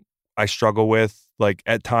I struggle with. Like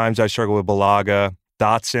at times I struggle with Balaga,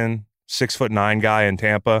 Dotson, 6'9" guy in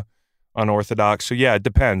Tampa, unorthodox. So yeah, it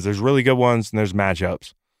depends. There's really good ones and there's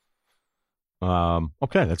matchups.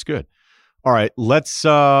 Okay, that's good. All right, let's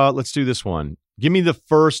do this one. Give me the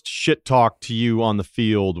first shit talk to you on the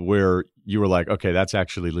field where you were like, okay, that's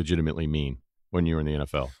actually legitimately mean when you were in the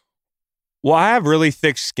NFL. Well, I have really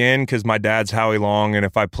thick skin because my dad's Howie Long, and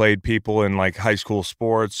if I played people in like high school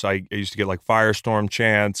sports, I used to get like firestorm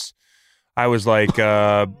chants. I was like,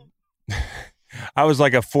 I was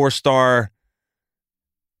like a 4-star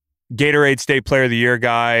Gatorade State Player of the Year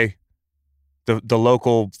guy. The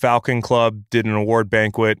local Falcon Club did an award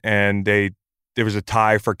banquet, and there was a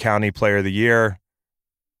tie for County Player of the Year.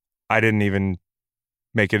 I didn't even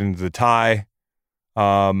make it into the tie.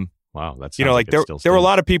 Wow, that's like there were a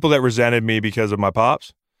lot of people that resented me because of my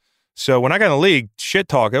pops. So when I got in the league, shit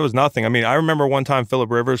talk, it was nothing. I mean, I remember one time Phillip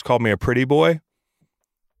Rivers called me a pretty boy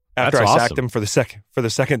after I sacked him for the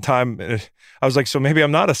second time. I was like, so maybe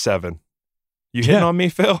I'm not a 7. You hitting on me,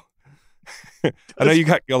 Phil? I know you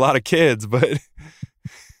got a lot of kids, but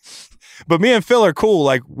me and Phil are cool.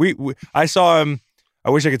 Like I saw him. I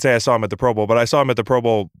wish I could say I saw him at the Pro Bowl, but I saw him at the Pro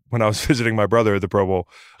Bowl when I was visiting my brother at the Pro Bowl.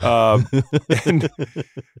 And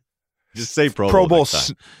just say Pro Bowl.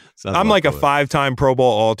 I'm like a 5-time Pro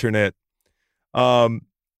Bowl alternate.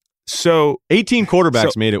 So 18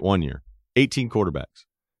 quarterbacks made it one year. 18 quarterbacks.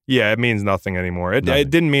 Yeah, it means nothing anymore. It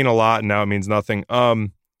didn't mean a lot, and now it means nothing.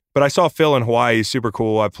 But I saw Phil in Hawaii. He's super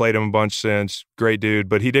cool. I played him a bunch since. Great dude.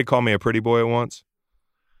 But he did call me a pretty boy at once.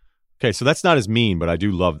 Okay, so that's not as mean, but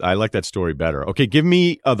I like that story better. Okay, give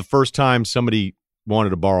me the first time somebody wanted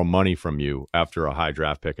to borrow money from you after a high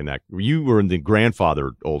draft pick, and that you were in the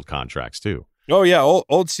grandfather old contracts too. Oh yeah,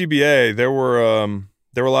 old CBA. There were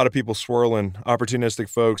a lot of people swirling, opportunistic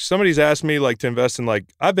folks. Somebody's asked me like to invest in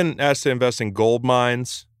I've been asked to invest in gold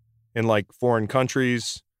mines in like foreign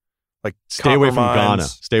countries, like stay away from mines. Ghana.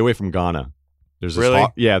 Stay away from Ghana. There's this really?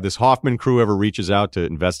 This Hoffman crew ever reaches out to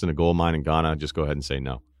invest in a gold mine in Ghana, just go ahead and say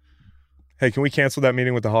no. Hey, can we cancel that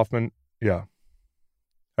meeting with the Hoffman? Yeah.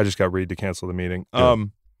 I just got Reed to cancel the meeting.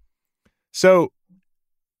 So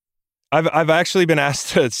I've actually been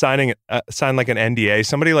asked to sign like an NDA.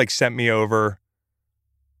 Somebody like sent me over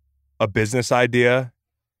a business idea,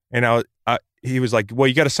 and he was like, "Well,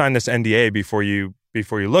 you got to sign this NDA before you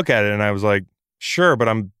look at it." And I was like, "Sure, but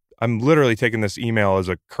I'm literally taking this email as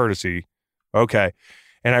a courtesy." Okay.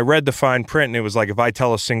 And I read the fine print, and it was like, if I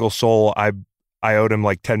tell a single soul, I owed him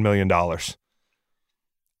like $10 million.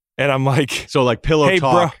 And I'm like, so like pillow hey,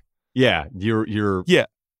 talk. Bro. Yeah. You're yeah.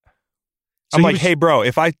 So I'm like, hey bro,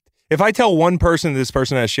 if I tell one person this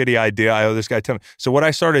person has a shitty idea, I owe this guy $10 million. So what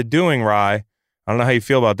I started doing, Rye, I don't know how you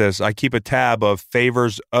feel about this. I keep a tab of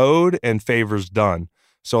favors owed and favors done.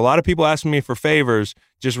 So a lot of people asking me for favors,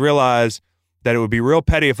 just realize that it would be real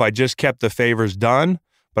petty if I just kept the favors done,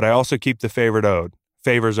 but I also keep the favors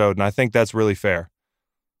owed, and I think that's really fair.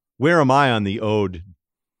 Where am I on the owed?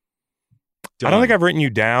 Done? I don't think I've written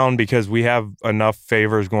you down because we have enough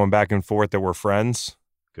favors going back and forth that we're friends.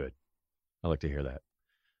 Good. I like to hear that.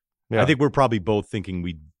 Yeah. I think we're probably both thinking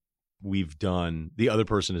we've done, the other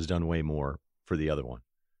person has done way more for the other one.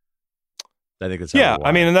 I think that's how yeah.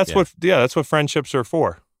 I mean, and that's that's what friendships are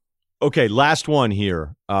for. Okay, last one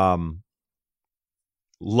here.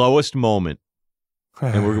 Lowest moment,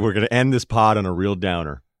 and we're going to end this pod on a real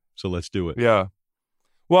downer. So let's do it. Yeah.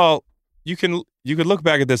 Well, you could look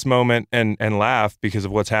back at this moment and laugh because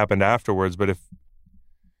of what's happened afterwards. But if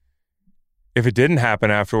it didn't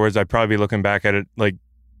happen afterwards, I'd probably be looking back at it like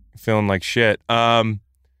feeling like shit.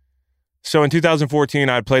 So in 2014,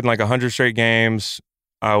 I'd played in like 100 straight games.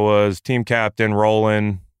 I was team captain,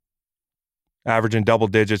 rolling, averaging double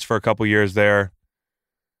digits for a couple years there.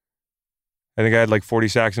 I think I had like 40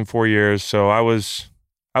 sacks in 4 years. So I was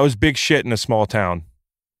big shit in a small town.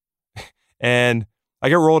 And I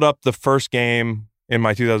got rolled up the first game in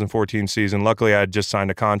my 2014 season. Luckily, I had just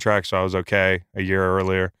signed a contract, so I was okay a year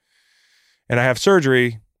earlier. And I have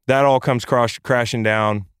surgery. That all comes crashing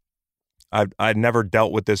down. I'd never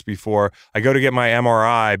dealt with this before. I go to get my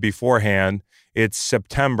MRI beforehand. It's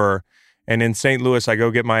September. And in St. Louis, I go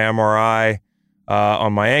get my MRI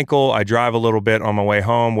on my ankle. I drive a little bit on my way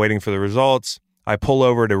home, waiting for the results. I pull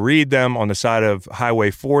over to read them on the side of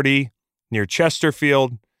Highway 40 near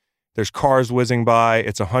Chesterfield. There's cars whizzing by.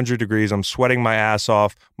 It's 100 degrees. I'm sweating my ass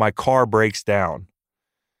off. My car breaks down.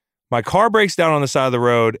 My car breaks down on the side of the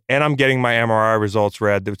road, and I'm getting my MRI results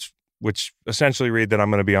read, which essentially read that I'm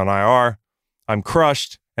going to be on IR. I'm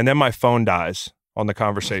crushed, and then my phone dies on the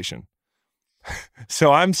conversation.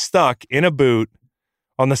 So I'm stuck in a boot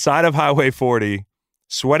on the side of Highway 40,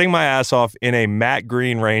 sweating my ass off in a matte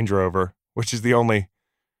green Range Rover, which is the only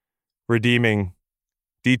redeeming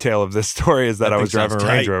detail of this story is that I was driving a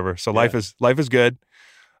Range Rover. So life is good.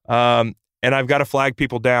 And I've got to flag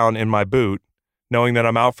people down in my boot, knowing that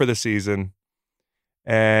I'm out for the season.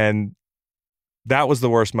 And that was the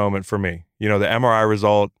worst moment for me. You know, the MRI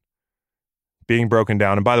result being broken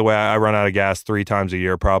down. And by the way, I run out of gas 3 times a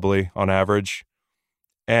year, probably on average,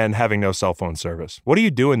 and having no cell phone service. What do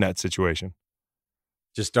you do in that situation?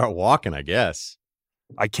 Just start walking, I guess.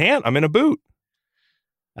 I can't. I'm in a boot.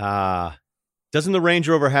 Doesn't the Range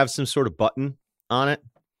Rover have some sort of button on it?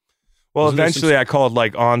 Well, eventually I called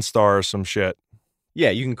like OnStar or some shit.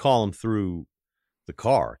 Yeah, you can call them through the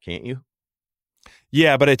car, can't you?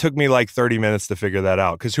 Yeah, but it took me like 30 minutes to figure that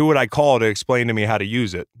out. Because who would I call to explain to me how to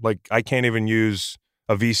use it? Like, I can't even use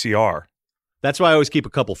a VCR. That's why I always keep a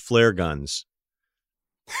couple flare guns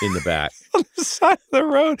in the back. On the side of the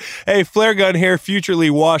road. Hey, flare gun here, futurely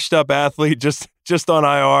washed up athlete, just on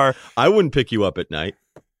IR. I wouldn't pick you up at night.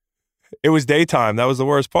 It was daytime. That was the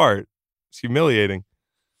worst part. It's humiliating.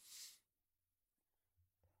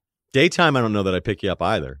 Daytime, I don't know that I'd pick you up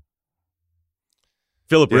either.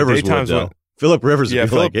 Phillip Rivers would, though. Phillip Rivers would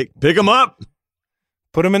be like, hey, pick him up.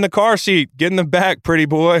 Put him in the car seat. Get in the back, pretty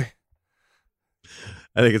boy.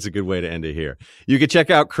 I think it's a good way to end it here. You can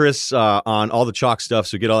check out Chris on all the Chalk stuff,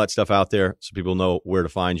 so get all that stuff out there so people know where to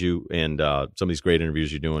find you and some of these great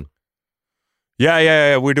interviews you're doing.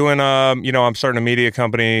 Yeah. We're doing, I'm starting a media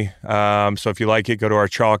company. So if you like it, go to our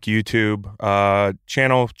Chalk YouTube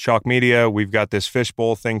channel, Chalk Media. We've got this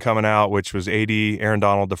fishbowl thing coming out, which was AD Aaron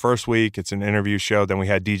Donald the first week. It's an interview show. Then we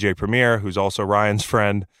had DJ Premier, who's also Ryan's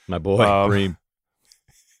friend. My boy, Preem.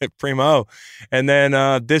 Primo. And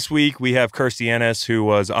then this week we have Kirstie Ennis, who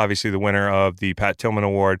was obviously the winner of the Pat Tillman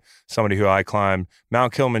Award, somebody who I climbed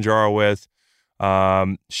Mount Kilimanjaro with.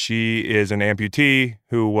 She is an amputee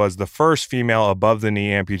who was the first female above the knee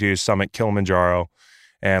amputee to summit Kilimanjaro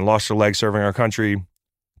and lost her leg serving our country.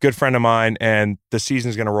 Good friend of mine, and the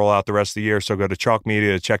season's going to roll out the rest of the year. So go to Chalk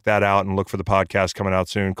Media to check that out and look for the podcast coming out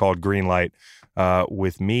soon called Green Light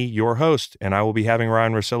with me, your host, and I will be having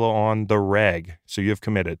Ryen Russillo on the reg. So you have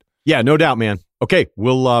committed. Yeah, no doubt, man. Okay,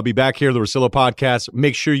 we'll be back here, the Russillo podcast.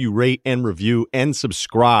 Make sure you rate and review and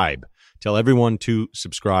subscribe. Tell everyone to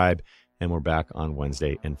subscribe. And we're back on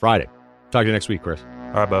Wednesday and Friday. Talk to you next week, Chris.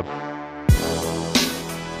 All right, bub.